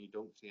that and you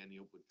don't see any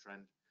upward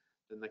trend,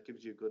 then that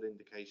gives you a good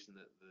indication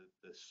that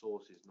the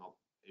source is not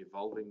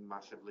evolving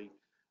massively,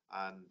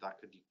 and that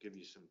could give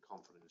you some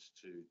confidence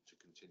to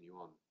continue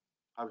on.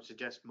 I would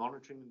suggest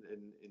monitoring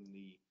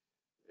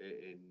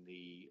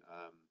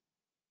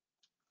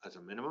as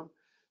a minimum.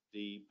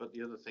 But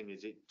the other thing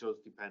is, it does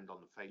depend on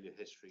the failure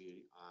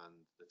history and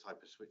the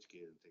type of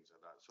switchgear and things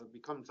like that. So it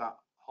becomes that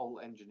whole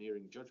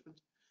engineering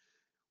judgment.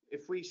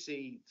 If we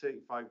see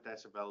 35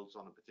 decibels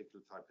on a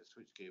particular type of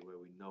switchgear where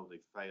we know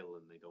they fail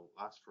and they don't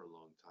last for a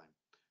long time,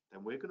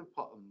 then we're going to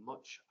put a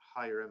much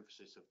higher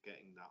emphasis of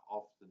getting that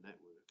off the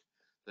network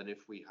than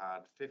if we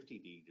had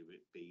 50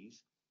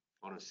 dBs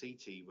on a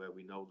CT where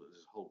we know that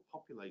there's whole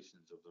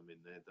populations of them in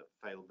there that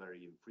fail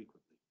very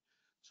infrequently.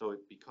 So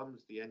it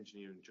becomes the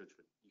engineering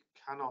judgment. You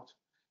cannot,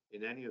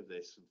 in any of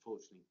this,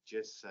 unfortunately,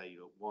 just say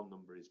that one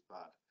number is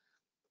bad.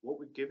 What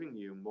we're giving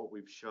you and what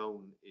we've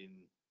shown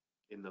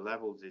in the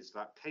levels is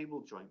that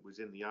cable joint was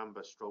in the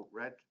amber stroke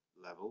red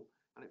level,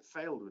 and it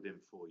failed within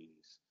 4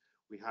 years.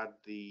 We had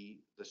the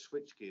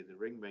switchgear, the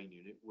ring main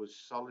unit, was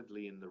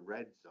solidly in the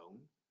red zone,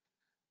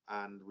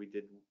 and we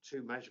did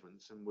 2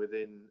 measurements, and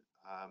within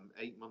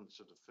 8 months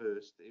of the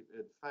first, it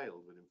had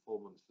failed. Within 4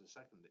 months of the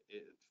second,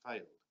 it had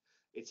failed.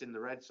 It's in the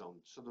red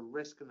zone. So the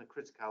risk and the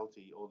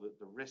criticality, or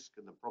the risk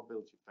and the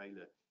probability of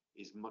failure,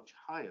 is much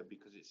higher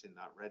because it's in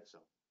that red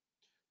zone.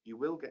 You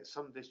will get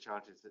some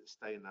discharges that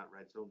stay in that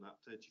red zone.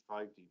 That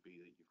 35 dB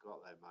that you've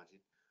got there,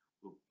 imagine,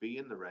 will be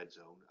in the red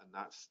zone, and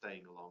that's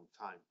staying a long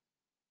time.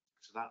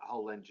 So that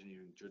whole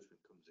engineering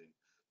judgment comes in.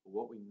 But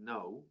what we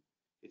know,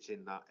 it's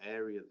in that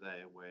area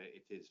there where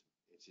it is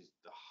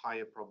the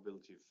higher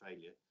probability of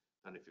failure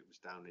than if it was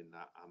down in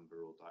that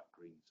amber or that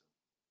green zone.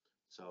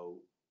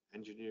 So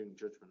engineering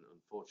judgment,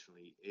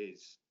 unfortunately,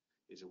 is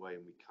a way,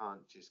 and we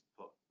can't just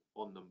put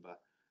one number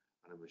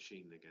and a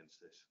machine against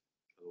this.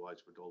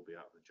 Otherwise, we'd all be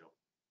out of the job.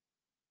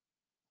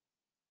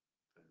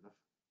 Fair enough.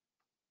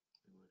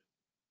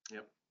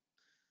 Yep.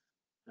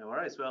 No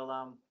worries. Well,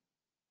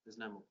 there's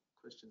no more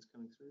questions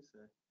coming through, so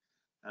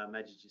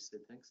Maggie just said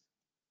thanks.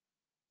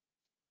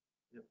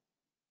 Yep.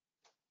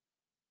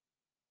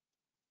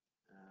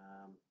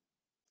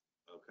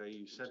 Okay,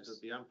 you said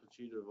that the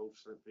amplitude of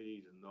ultrasonic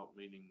PDs are not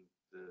meaning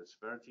the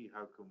severity.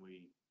 How can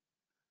we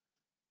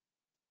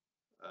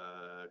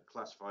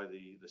classify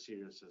the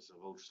seriousness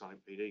of ultrasonic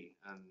PD?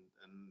 And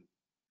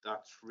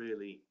that's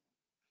really,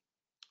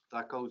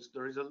 that goes,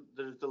 there's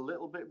a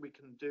little bit we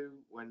can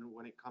do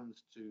when it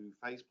comes to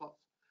phase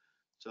plots.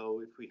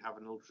 So if we have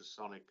an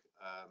ultrasonic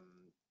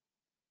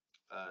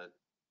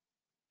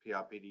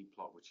PRPD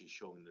plot which is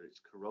showing that it's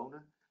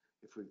corona,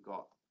 if we've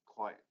got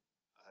quite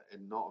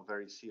not a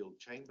very sealed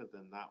chamber,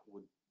 then that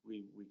would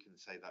we can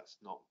say that's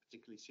not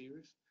particularly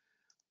serious,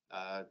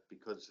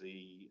 because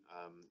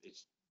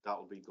that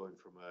will be going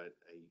from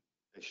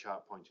a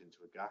sharp point into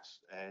a gas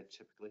air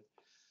typically.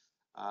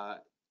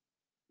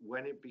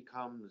 When it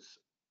becomes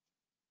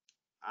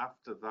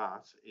after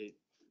that,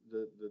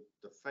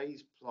 the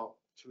phase plot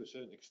to a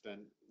certain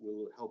extent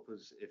will help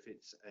us if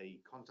it's a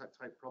contact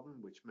type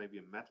problem, which may be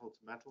a metal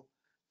to metal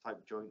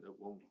type joint that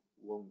won't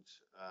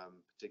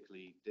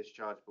particularly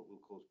discharge, but will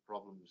cause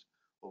problems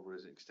over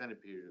an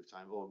extended period of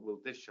time, or will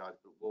discharge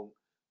but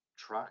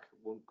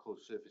won't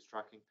cause surface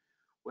tracking.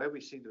 Where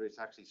we see that it's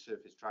actually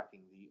surface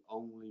tracking, the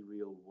only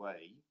real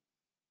way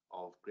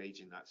of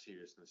gauging that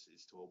seriousness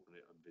is to open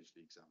it and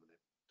visually examine it.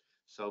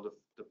 So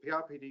the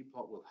PRPD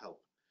plot will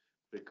help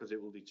because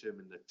it will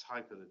determine the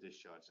type of the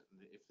discharge.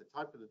 And if the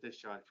type of the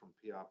discharge from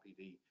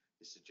PRPD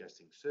is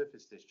suggesting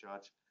surface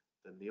discharge,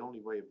 then the only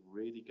way of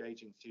really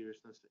gauging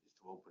seriousness is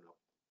to open up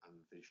and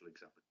visually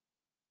examine.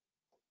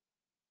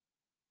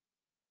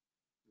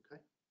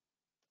 Okay.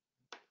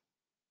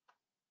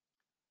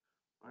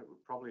 All right,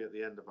 we're probably at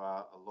the end of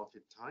our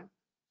allotted time.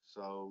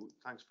 So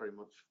thanks very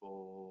much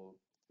for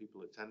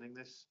people attending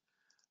this.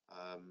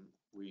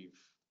 We've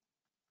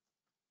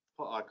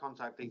put our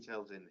contact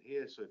details in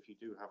here, so if you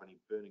do have any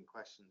burning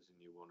questions and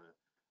you want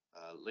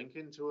to link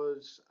into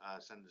us,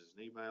 send us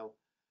an email,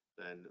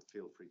 then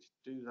feel free to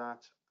do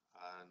that.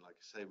 And like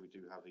I say, we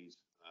do have these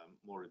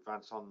more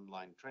advanced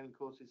online training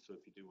courses, so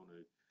if you do want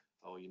to,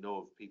 or you know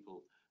of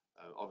people,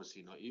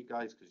 obviously not you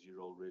guys because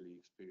you're all really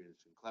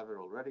experienced and clever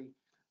already,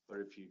 but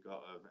if you've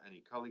got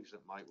any colleagues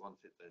that might want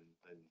it, then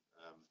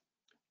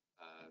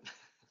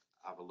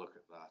have a look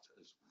at that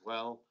as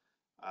well.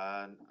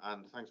 And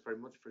thanks very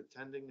much for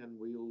attending, and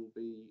we'll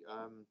be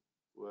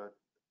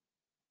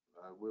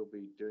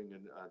doing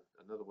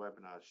another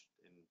webinar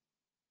in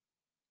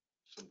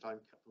some time,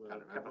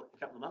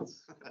 couple of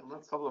months.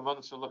 Couple of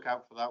months, so look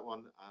out for that one.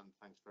 And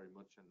thanks very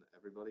much, and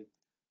everybody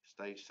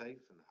stay safe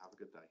and have a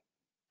good day.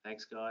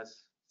 Thanks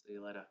guys, see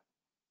you later.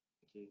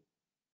 Thank you.